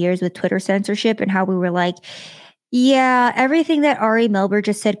couple of years with Twitter censorship and how we were like, yeah, everything that Ari Melber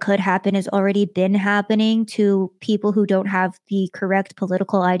just said could happen has already been happening to people who don't have the correct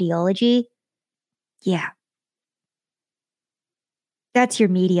political ideology? Yeah. That's your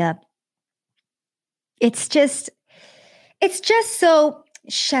media. It's just so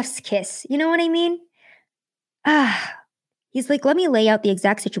chef's kiss. You know what I mean? He's like, let me lay out the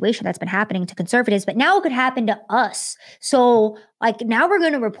exact situation that's been happening to conservatives, but now it could happen to us. So like now we're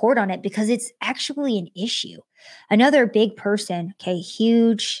going to report on it because it's actually an issue. Another big person, okay,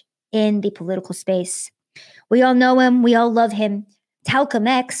 huge in the political space. We all know him. We all love him. Talcum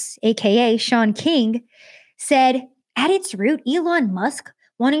X, aka Sean King, said, at its root, Elon Musk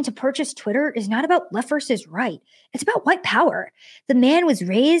wanting to purchase Twitter is not about left versus right. It's about white power. The man was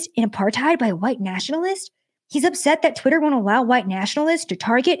raised in apartheid by a white nationalist. He's upset that Twitter won't allow white nationalists to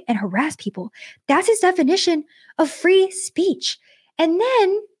target and harass people. That's his definition of free speech. And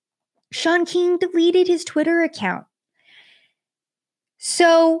then Sean King deleted his Twitter account.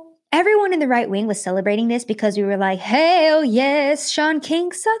 So everyone in the right wing was celebrating this because we were like, hell yes, Sean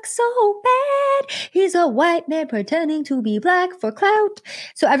King sucks so bad. He's a white man pretending to be black for clout.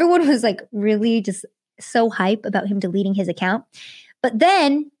 So everyone was like really just so hype about him deleting his account. But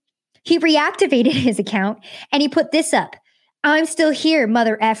then he reactivated his account and he put this up. I'm still here,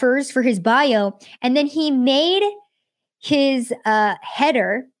 mother effers, for his bio. And then he made his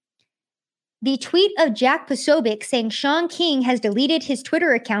header the tweet of Jack Posobiec saying Sean King has deleted his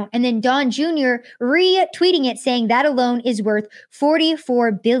Twitter account, and then Don Jr. retweeting it saying that alone is worth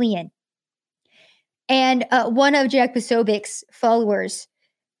 $44 billion. And one of Jack Posobiec's followers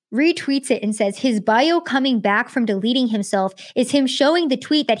retweets it and says his bio coming back from deleting himself is him showing the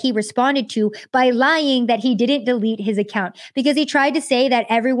tweet that he responded to by lying that he didn't delete his account, because he tried to say that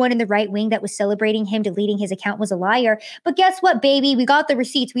everyone in the right wing that was celebrating him deleting his account was a liar. But guess what, baby? We got the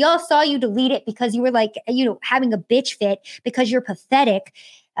receipts. We all saw you delete it because you were like, having a bitch fit because you're pathetic.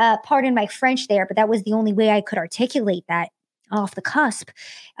 Pardon my French there, but that was the only way I could articulate that. Off the cusp.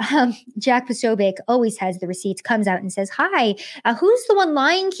 Jack Posobiec always has the receipts, comes out and says, hi, who's the one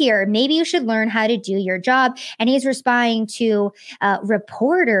lying here? Maybe you should learn how to do your job. And he's responding to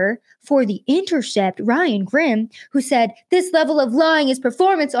reporter for The Intercept, Ryan Grimm, who said, this level of lying is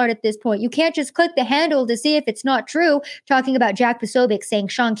performance art at this point. You can't just click the handle to see if it's not true. Talking about Jack Posobiec saying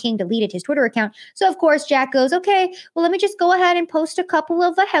Sean King deleted his Twitter account. So of course, Jack goes, okay, well, let me just go ahead and post a couple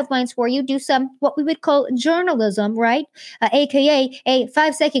of headlines for you, do some what we would call journalism, right? AKA a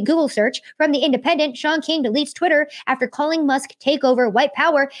 5-second Google search from The Independent. Sean King deletes Twitter after calling Musk takeover white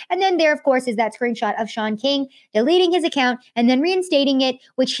power. And then there, of course, is that screenshot of Sean King deleting his account and then reinstating it,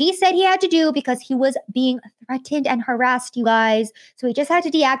 which he said he had to do because he was being threatened and harassed, you guys. So he just had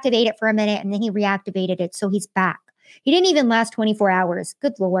to deactivate it for a minute and then he reactivated it. So he's back. He didn't even last 24 hours.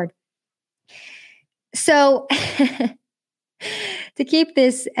 Good Lord. So to keep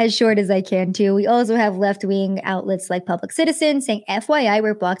this as short as I can too, we also have left-wing outlets like Public Citizen saying, FYI,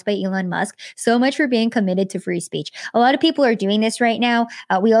 we're blocked by Elon Musk. So much for being committed to free speech. A lot of people are doing this right now.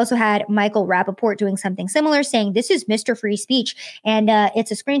 We also had Michael Rappaport doing something similar, saying this is Mr. Free Speech. And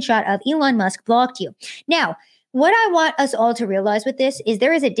it's a screenshot of Elon Musk blocked you. Now, what I want us all to realize with this is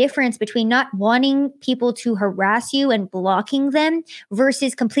there is a difference between not wanting people to harass you and blocking them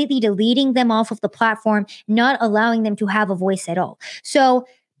versus completely deleting them off of the platform, not allowing them to have a voice at all. So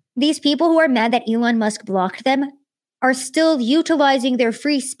these people who are mad that Elon Musk blocked them are still utilizing their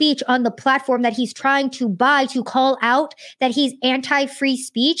free speech on the platform that he's trying to buy to call out that he's anti-free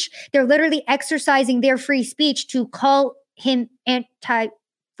speech. They're literally exercising their free speech to call him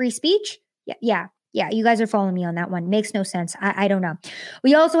anti-free speech. Yeah, you guys are following me on that one. Makes no sense. I don't know.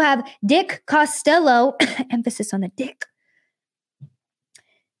 We also have Dick Costello, emphasis on the Dick.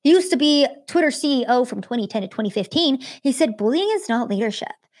 He used to be Twitter CEO from 2010 to 2015. He said, bullying is not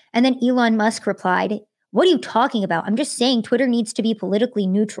leadership. And then Elon Musk replied, what are you talking about? I'm just saying Twitter needs to be politically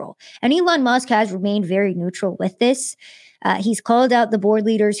neutral. And Elon Musk has remained very neutral with this. He's called out the board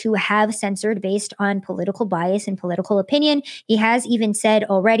leaders who have censored based on political bias and political opinion. He has even said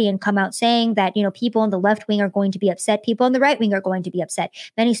already and come out saying that, people on the left wing are going to be upset. People on the right wing are going to be upset.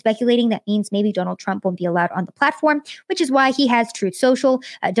 Many speculating that means maybe Donald Trump won't be allowed on the platform, which is why he has Truth Social.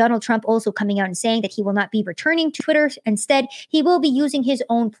 Donald Trump also coming out and saying that he will not be returning to Twitter. Instead, he will be using his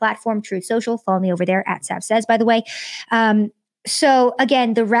own platform, Truth Social. Follow me over there at Sav Says, by the way. So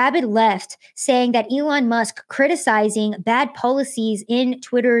again, the rabid left saying that Elon Musk criticizing bad policies in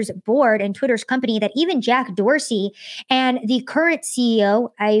Twitter's board and Twitter's company, that even Jack Dorsey and the current CEO,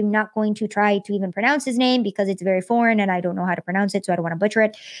 I'm not going to try to even pronounce his name because it's very foreign and I don't know how to pronounce it, so I don't want to butcher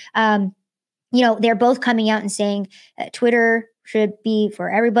it. They're both coming out and saying Twitter should be for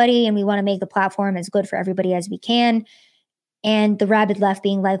everybody and we want to make the platform as good for everybody as we can. And the rabid left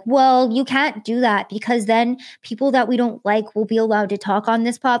being like, well, you can't do that because then people that we don't like will be allowed to talk on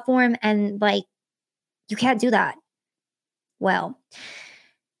this platform. And you can't do that. Well,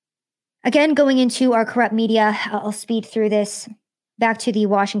 again, going into our corrupt media, I'll speed through this. Back to the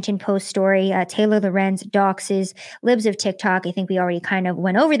Washington Post story, Taylor Lorenz doxes libs of TikTok. I think we already kind of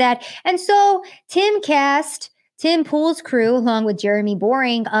went over that. And so Tim Pool's crew, along with Jeremy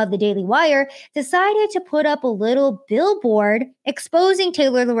Boring of the Daily Wire, decided to put up a little billboard exposing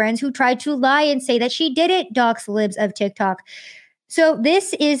Taylor Lorenz, who tried to lie and say that she didn't dox libs of TikTok. So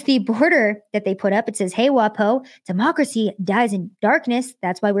this is the border that they put up. It says, "Hey, WAPO, democracy dies in darkness.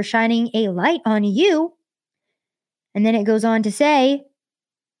 That's why we're shining a light on you." And then it goes on to say,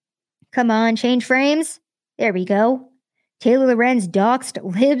 come on, change frames. There we go. Taylor Lorenz doxed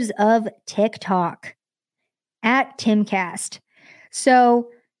libs of TikTok. At Timcast.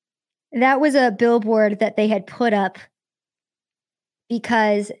 So that was a billboard that they had put up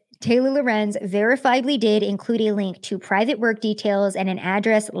because Taylor Lorenz verifiably did include a link to private work details and an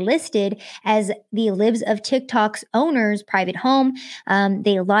address listed as the Libs of TikTok's owner's private home.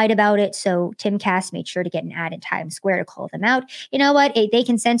 They lied about it, so Timcast made sure to get an ad in Times Square to call them out. You know what? They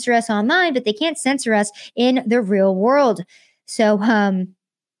can censor us online, but they can't censor us in the real world. So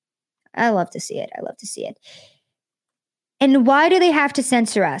I love to see it. And why do they have to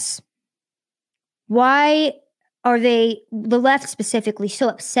censor us? Why are they, the left specifically, so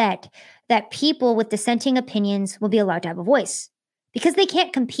upset that people with dissenting opinions will be allowed to have a voice? Because they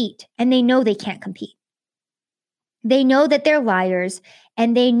can't compete, and they know they can't compete. They know that they're liars,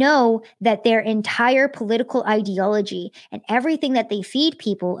 and they know that their entire political ideology and everything that they feed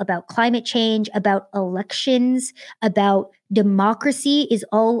people about climate change, about elections, about democracy is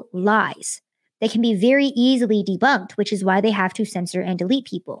all lies. They can be very easily debunked, which is why they have to censor and delete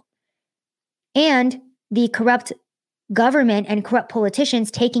people. And the corrupt government and corrupt politicians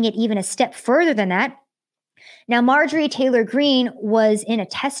taking it even a step further than that. Now, Marjorie Taylor Greene was in a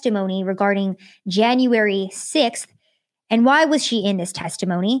testimony regarding January 6th. And why was she in this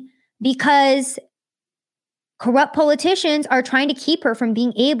testimony? Because corrupt politicians are trying to keep her from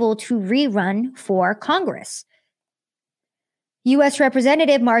being able to rerun for Congress. U.S.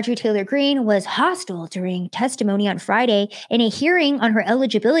 Representative Marjorie Taylor Greene was hostile during testimony on Friday in a hearing on her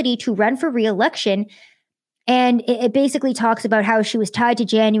eligibility to run for re-election. And it basically talks about how she was tied to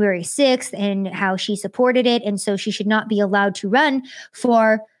January 6th and how she supported it. And so she should not be allowed to run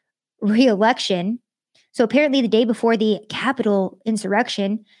for re-election. So apparently the day before the Capitol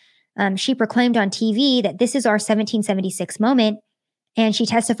insurrection, she proclaimed on TV that this is our 1776 moment. And she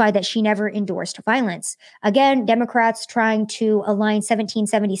testified that she never endorsed violence. Again, Democrats trying to align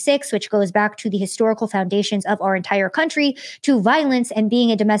 1776, which goes back to the historical foundations of our entire country, to violence and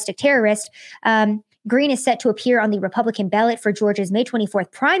being a domestic terrorist. Greene is set to appear on the Republican ballot for Georgia's May 24th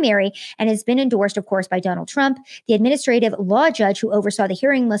primary and has been endorsed, of course, by Donald Trump. The administrative law judge who oversaw the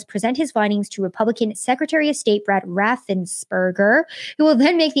hearing must present his findings to Republican Secretary of State Brad Raffensperger, who will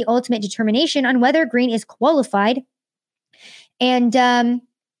then make the ultimate determination on whether Greene is qualified. And this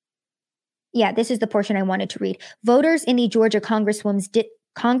is the portion I wanted to read. Voters in the Georgia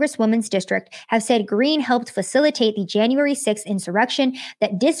Congresswoman's district have said Greene helped facilitate the January 6th insurrection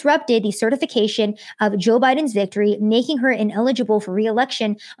that disrupted the certification of Joe Biden's victory, making her ineligible for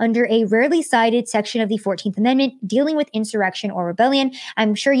re-election under a rarely cited section of the 14th Amendment dealing with insurrection or rebellion.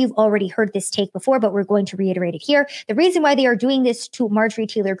 I'm sure you've already heard this take before, but we're going to reiterate it here. The reason why they are doing this to Marjorie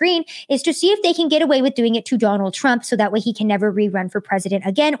Taylor Greene is to see if they can get away with doing it to Donald Trump, so that way he can never rerun for president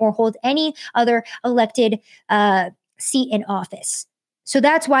again or hold any other elected seat in office. So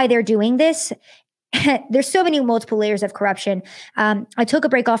that's why they're doing this. there's so many multiple layers of corruption. I took a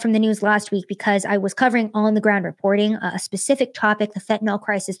break off from the news last week because I was covering on the ground reporting a specific topic, the fentanyl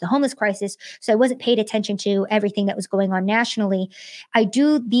crisis, the homeless crisis. So I wasn't paid attention to everything that was going on nationally. I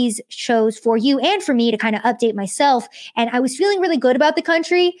do these shows for you and for me to kind of update myself. And I was feeling really good about the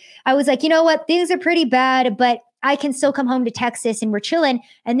country. I was like, you know what? Things are pretty bad, but I can still come home to Texas and we're chilling.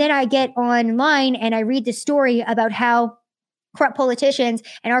 And then I get online and I read the story about how corrupt politicians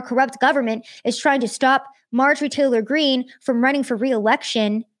and our corrupt government is trying to stop Marjorie Taylor Greene from running for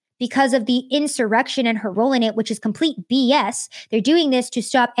re-election because of the insurrection and her role in it, which is complete BS. They're doing this to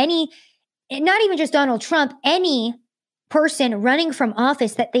stop any, not even just Donald Trump, any person running from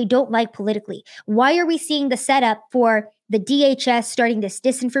office that they don't like politically. Why are we seeing the setup for the DHS starting this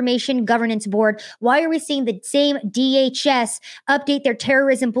disinformation governance board? Why are we seeing the same DHS update their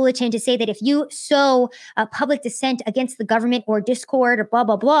terrorism bulletin to say that if you sow public dissent against the government or discord or blah,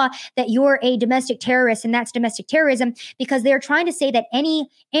 blah, blah, that you're a domestic terrorist and that's domestic terrorism, because they're trying to say that any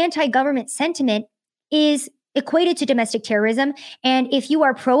anti-government sentiment is equated to domestic terrorism. And if you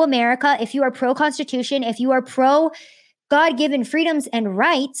are pro-America, if you are pro-Constitution, if you are pro-God-given freedoms and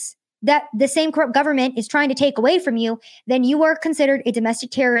rights that the same corrupt government is trying to take away from you, then you are considered a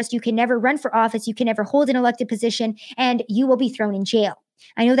domestic terrorist. You can never run for office. You can never hold an elected position, and you will be thrown in jail.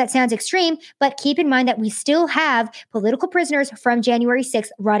 I know that sounds extreme, but keep in mind that we still have political prisoners from January 6th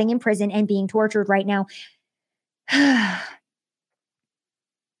rotting in prison and being tortured right now.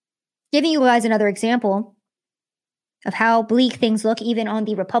 Giving you guys another example of how bleak things look even on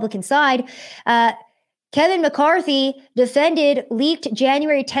the Republican side, Kevin McCarthy defended leaked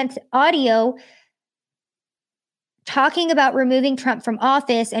January 10th audio talking about removing Trump from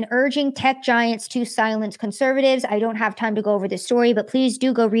office and urging tech giants to silence conservatives. I don't have time to go over this story, but please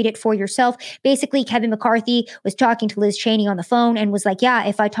do go read it for yourself. Basically, Kevin McCarthy was talking to Liz Cheney on the phone and was like, yeah,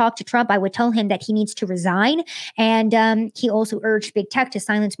 if I talk to Trump, I would tell him that he needs to resign. And he also urged big tech to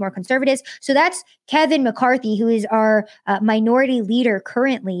silence more conservatives. So that's Kevin McCarthy, who is our minority leader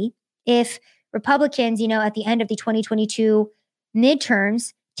currently. If Republicans, at the end of the 2022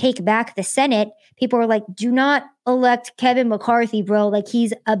 midterms, take back the Senate, people are like, do not elect Kevin McCarthy, bro. Like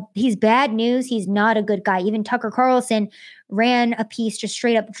he's bad news. He's not a good guy. Even Tucker Carlson ran a piece just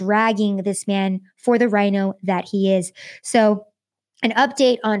straight up dragging this man for the rhino that he is. So an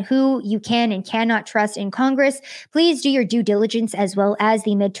update on who you can and cannot trust in Congress. Please do your due diligence as well as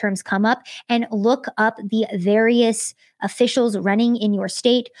the midterms come up and look up the various officials running in your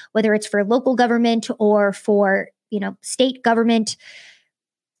state, whether it's for local government or for, state government,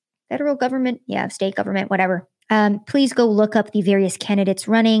 federal government, state government, whatever. Please go look up the various candidates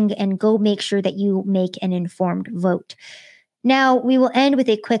running and go make sure that you make an informed vote. Now, we will end with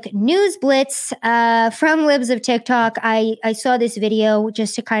a quick news blitz from Libs of TikTok. I saw this video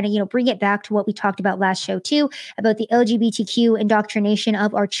just to kind of, bring it back to what we talked about last show too, about the LGBTQ indoctrination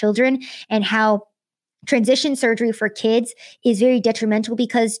of our children and how transition surgery for kids is very detrimental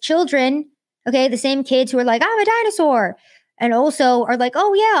because children, the same kids who are like, I'm a dinosaur, and also are like,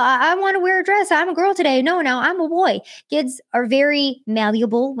 oh yeah, I want to wear a dress. I'm a girl today. No, I'm a boy. Kids are very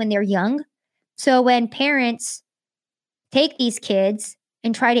malleable when they're young. So when parents take these kids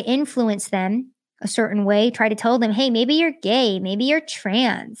and try to influence them a certain way, try to tell them, hey, maybe you're gay, maybe you're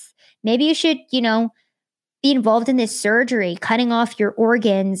trans, maybe you should, be involved in this surgery, cutting off your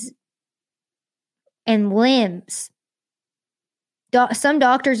organs and limbs. Some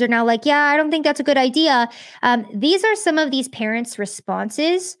doctors are now like, yeah, I don't think that's a good idea. These are some of these parents'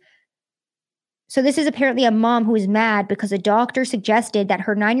 responses. So this is apparently a mom who is mad because a doctor suggested that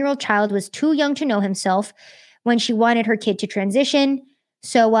her 9-year-old child was too young to know himself when she wanted her kid to transition.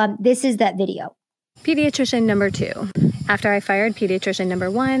 So this is that video. Pediatrician number 2. After I fired pediatrician number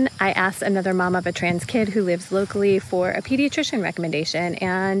 1, I asked another mom of a trans kid who lives locally for a pediatrician recommendation,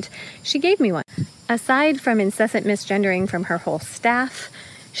 and she gave me one. Aside from incessant misgendering from her whole staff,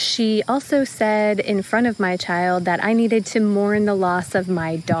 she also said in front of my child that I needed to mourn the loss of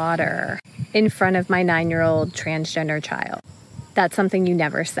my daughter in front of my 9-year-old transgender child. That's something you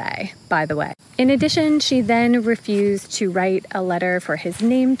never say, by the way. In addition, she then refused to write a letter for his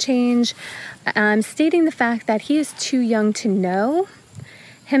name change, stating the fact that he is too young to know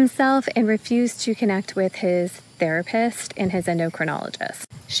himself and refused to connect with his therapist and his endocrinologist.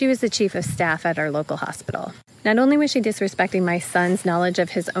 She was the chief of staff at our local hospital. Not only was she disrespecting my son's knowledge of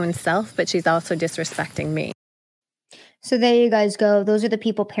his own self, but she's also disrespecting me. So there you guys go. Those are the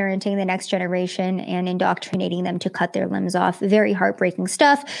people parenting the next generation and indoctrinating them to cut their limbs off. Very heartbreaking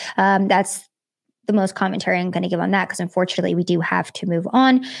stuff. That's the most commentary I'm going to give on that because unfortunately we do have to move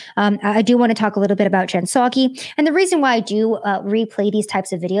on. I do want to talk a little bit about Jen Psaki. And the reason why I do replay these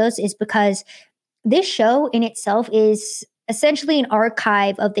types of videos is because this show in itself is essentially an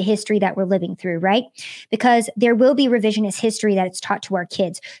archive of the history that we're living through, right? Because there will be revisionist history that it's taught to our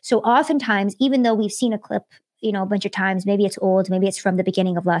kids. So oftentimes, even though we've seen a clip, a bunch of times, maybe it's old, maybe it's from the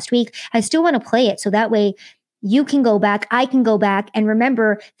beginning of last week, I still want to play it. So that way you can go back, I can go back and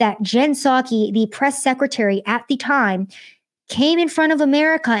remember that Jen Psaki, the press secretary at the time, came in front of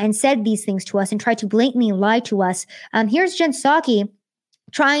America and said these things to us and tried to blatantly lie to us. Here's Jen Psaki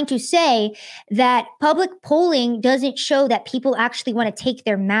trying to say that public polling doesn't show that people actually want to take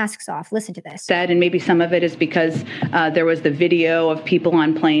their masks off. Listen to this. And maybe some of it is because there was the video of people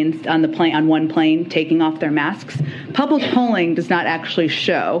on one plane taking off their masks. Public polling does not actually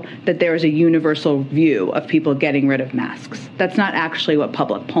show that there is a universal view of people getting rid of masks. That's not actually what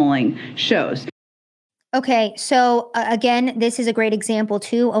public polling shows. Okay, so again, this is a great example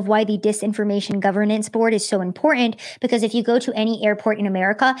too of why the Disinformation Governance Board is so important, because if you go to any airport in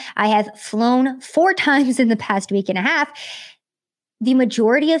America, I have flown 4 times in the past week and a half, the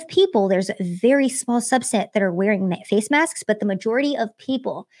majority of people, there's a very small subset that are wearing face masks, but the majority of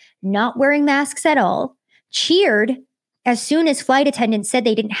people not wearing masks at all cheered as soon as flight attendants said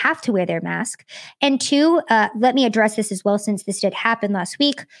they didn't have to wear their mask. And 2, let me address this as well since this did happen last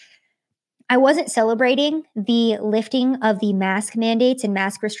week. I wasn't celebrating the lifting of the mask mandates and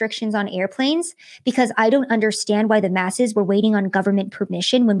mask restrictions on airplanes because I don't understand why the masses were waiting on government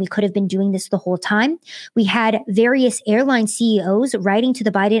permission when we could have been doing this the whole time. We had various airline CEOs writing to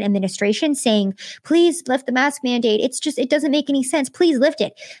the Biden administration saying, please lift the mask mandate. It doesn't make any sense. Please lift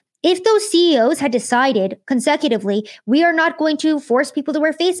it. If those CEOs had decided consecutively, we are not going to force people to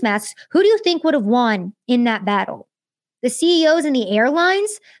wear face masks, who do you think would have won in that battle? The CEOs and the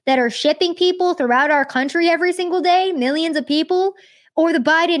airlines that are shipping people throughout our country every single day, millions of people, or the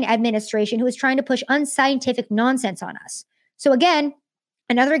Biden administration who is trying to push unscientific nonsense on us. So again,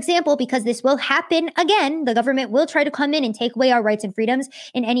 another example, because this will happen again, the government will try to come in and take away our rights and freedoms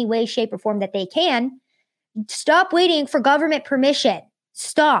in any way, shape, or form that they can. Stop waiting for government permission.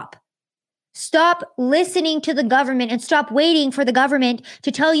 Stop. Stop listening to the government and stop waiting for the government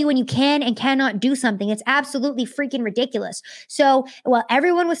to tell you when you can and cannot do something. It's absolutely freaking ridiculous. So while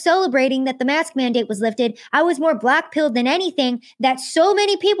everyone was celebrating that the mask mandate was lifted, I was more black-pilled than anything that so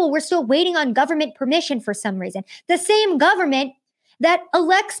many people were still waiting on government permission for some reason. The same government that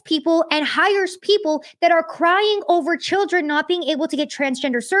elects people and hires people that are crying over children not being able to get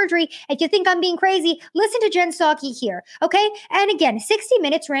transgender surgery. If you think I'm being crazy, listen to Jen Psaki here, okay? And again, 60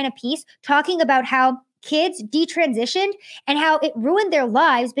 Minutes ran a piece talking about how kids detransitioned and how it ruined their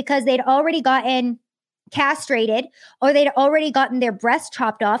lives because they'd already gotten castrated or they'd already gotten their breasts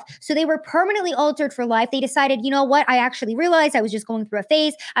chopped off. So they were permanently altered for life. They decided, you know what? I actually realized I was just going through a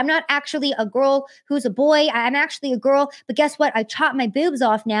phase. I'm not actually a girl who's a boy. I'm actually a girl. But guess what? I chopped my boobs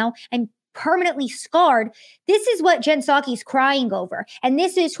off now and permanently scarred. This is what Jen Psaki's crying over. And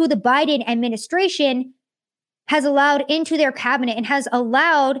this is who the Biden administration has allowed into their cabinet and has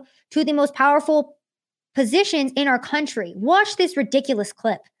allowed to the most powerful positions in our country. Watch this ridiculous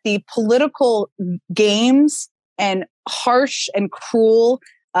clip. The political games and harsh and cruel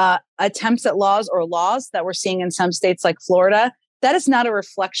attempts at laws that we're seeing in some states like Florida, that is not a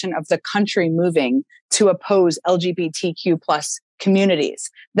reflection of the country moving to oppose LGBTQ plus communities.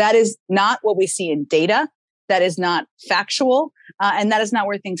 That is not what we see in data. That is not factual. And that is not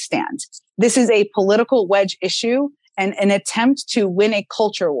where things stand. This is a political wedge issue and an attempt to win a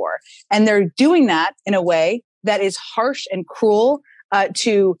culture war. And they're doing that in a way that is harsh and cruel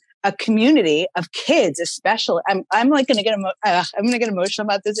to a community of kids, especially. I'm like going to get emotional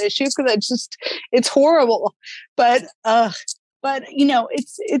about this issue because it's horrible. But you know,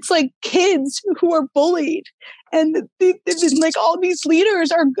 it's like kids who are bullied, and like all these leaders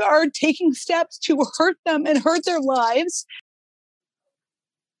are taking steps to hurt them and hurt their lives.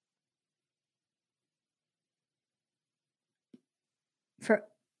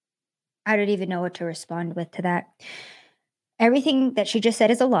 I don't even know what to respond with to that. Everything that she just said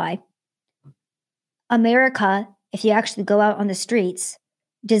is a lie. America, if you actually go out on the streets,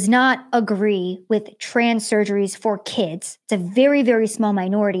 does not agree with trans surgeries for kids. It's a very, very small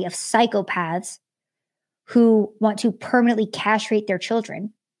minority of psychopaths who want to permanently castrate their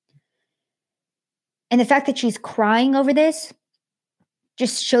children. And the fact that she's crying over this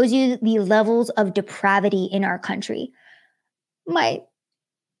just shows you the levels of depravity in our country. My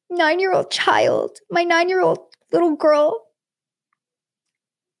 9-year-old child, my 9-year-old little girl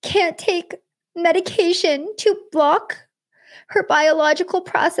can't take medication to block her biological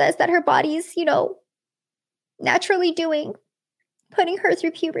process that her body's, naturally doing, putting her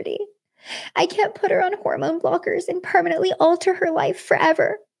through puberty. I can't put her on hormone blockers and permanently alter her life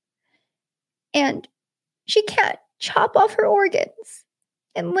forever. and she can't chop off her organs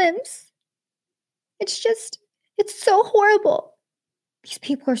and limbs. It's so horrible. These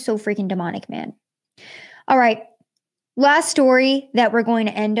people are so freaking demonic, man. All right. Last story that we're going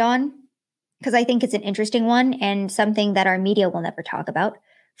to end on, because I think it's an interesting one and something that our media will never talk about.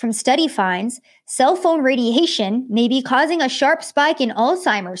 From study finds, cell phone radiation may be causing a sharp spike in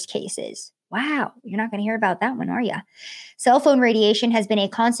Alzheimer's cases. Wow, you're not going to hear about that one, are you? Cell phone radiation has been a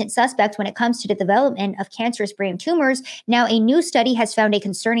constant suspect when it comes to the development of cancerous brain tumors. Now, a new study has found a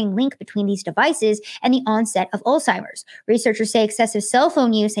concerning link between these devices and the onset of Alzheimer's. Researchers say excessive cell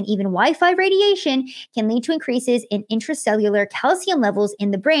phone use and even Wi-Fi radiation can lead to increases in intracellular calcium levels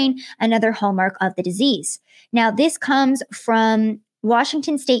in the brain, another hallmark of the disease. Now, this comes from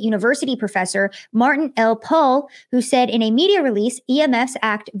Washington State University professor Martin L. Paul, who said in a media release, EMFs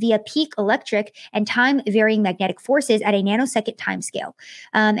act via peak electric and time-varying magnetic forces at a nanosecond timescale.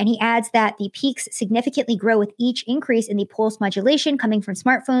 And he adds that the peaks significantly grow with each increase in the pulse modulation coming from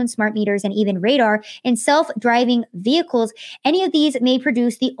smartphones, smart meters, and even radar in self-driving vehicles. Any of these may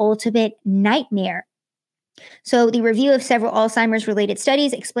produce the ultimate nightmare. So the review of several Alzheimer's-related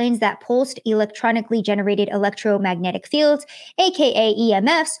studies explains that pulsed electronically generated electromagnetic fields, aka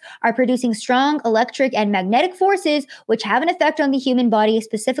EMFs, are producing strong electric and magnetic forces which have an effect on the human body.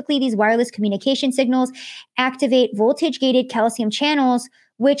 Specifically, these wireless communication signals activate voltage-gated calcium channels,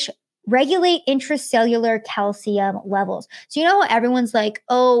 which regulate intracellular calcium levels. So you know how everyone's like,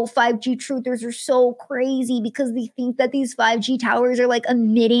 oh, 5G truthers are so crazy because they think that these 5G towers are like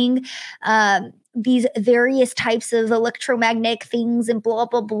emitting these various types of electromagnetic things and blah,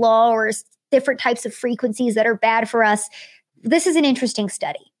 blah, blah, or different types of frequencies that are bad for us. This is an interesting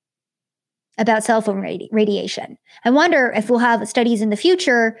study about cell phone radiation. I wonder if we'll have studies in the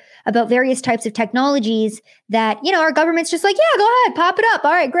future about various types of technologies that, you know, our government's just like, yeah, go ahead, pop it up.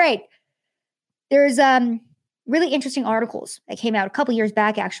 All right, great. There's really interesting articles that came out a couple years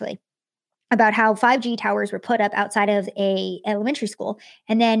back, actually, about how 5G towers were put up outside of a elementary school,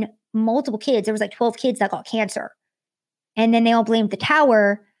 and then multiple kids, there was like 12 kids that got cancer, and then they all blamed the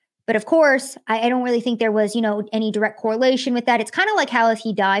tower. But of course, I don't really think there was, you know, any direct correlation with that. It's kind of like how if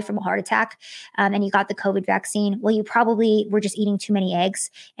you die from a heart attack and you got the COVID vaccine, well, you probably were just eating too many eggs,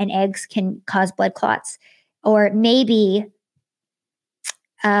 and eggs can cause blood clots. Or maybe,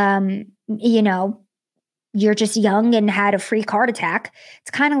 you know, you're just young and had a freak heart attack.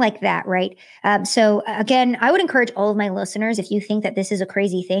 It's kind of like that, right? So again, I would encourage all of my listeners, if you think that this is a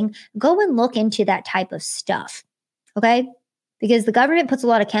crazy thing, go and look into that type of stuff, okay? Because the government puts a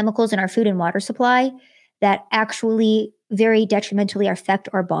lot of chemicals in our food and water supply that actually very detrimentally affect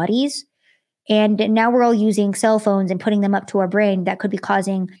our bodies. And now we're all using cell phones and putting them up to our brain that could be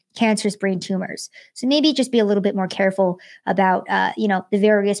causing cancerous brain tumors. So maybe just be a little bit more careful about, you know, the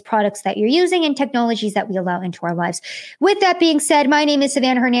various products that you're using and technologies that we allow into our lives. With that being said, my name is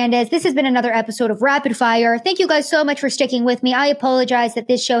Savannah Hernandez. This has been another episode of Rapid Fire. Thank you guys so much for sticking with me. I apologize that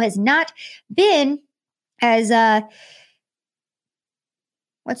this show has not been as,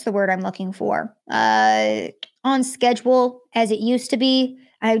 what's the word I'm looking for? On schedule as it used to be.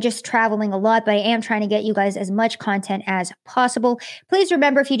 I'm just traveling a lot, but I am trying to get you guys as much content as possible. Please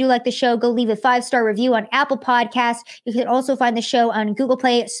remember, if you do like the show, go leave a 5-star review on Apple Podcasts. You can also find the show on Google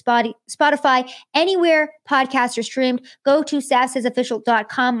Play, Spotify, anywhere podcasts are streamed. Go to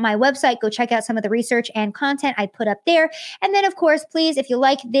savsasofficial.com, my website. Go check out some of the research and content I put up there. And then, of course, please, if you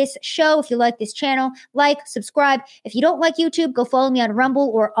like this show, if you like this channel, like, subscribe. If you don't like YouTube, go follow me on Rumble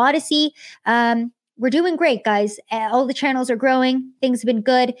or Odyssey. We're doing great, guys. All the channels are growing. Things have been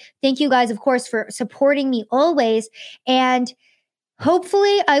good. Thank you guys, of course, for supporting me always. And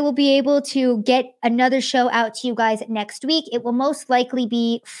hopefully I will be able to get another show out to you guys next week. It will most likely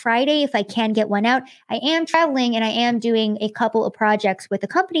be Friday if I can get one out. I am traveling and I am doing a couple of projects with a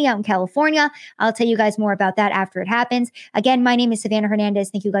company out in California. I'll tell you guys more about that after it happens. Again, my name is Savannah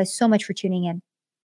Hernandez. Thank you guys so much for tuning in.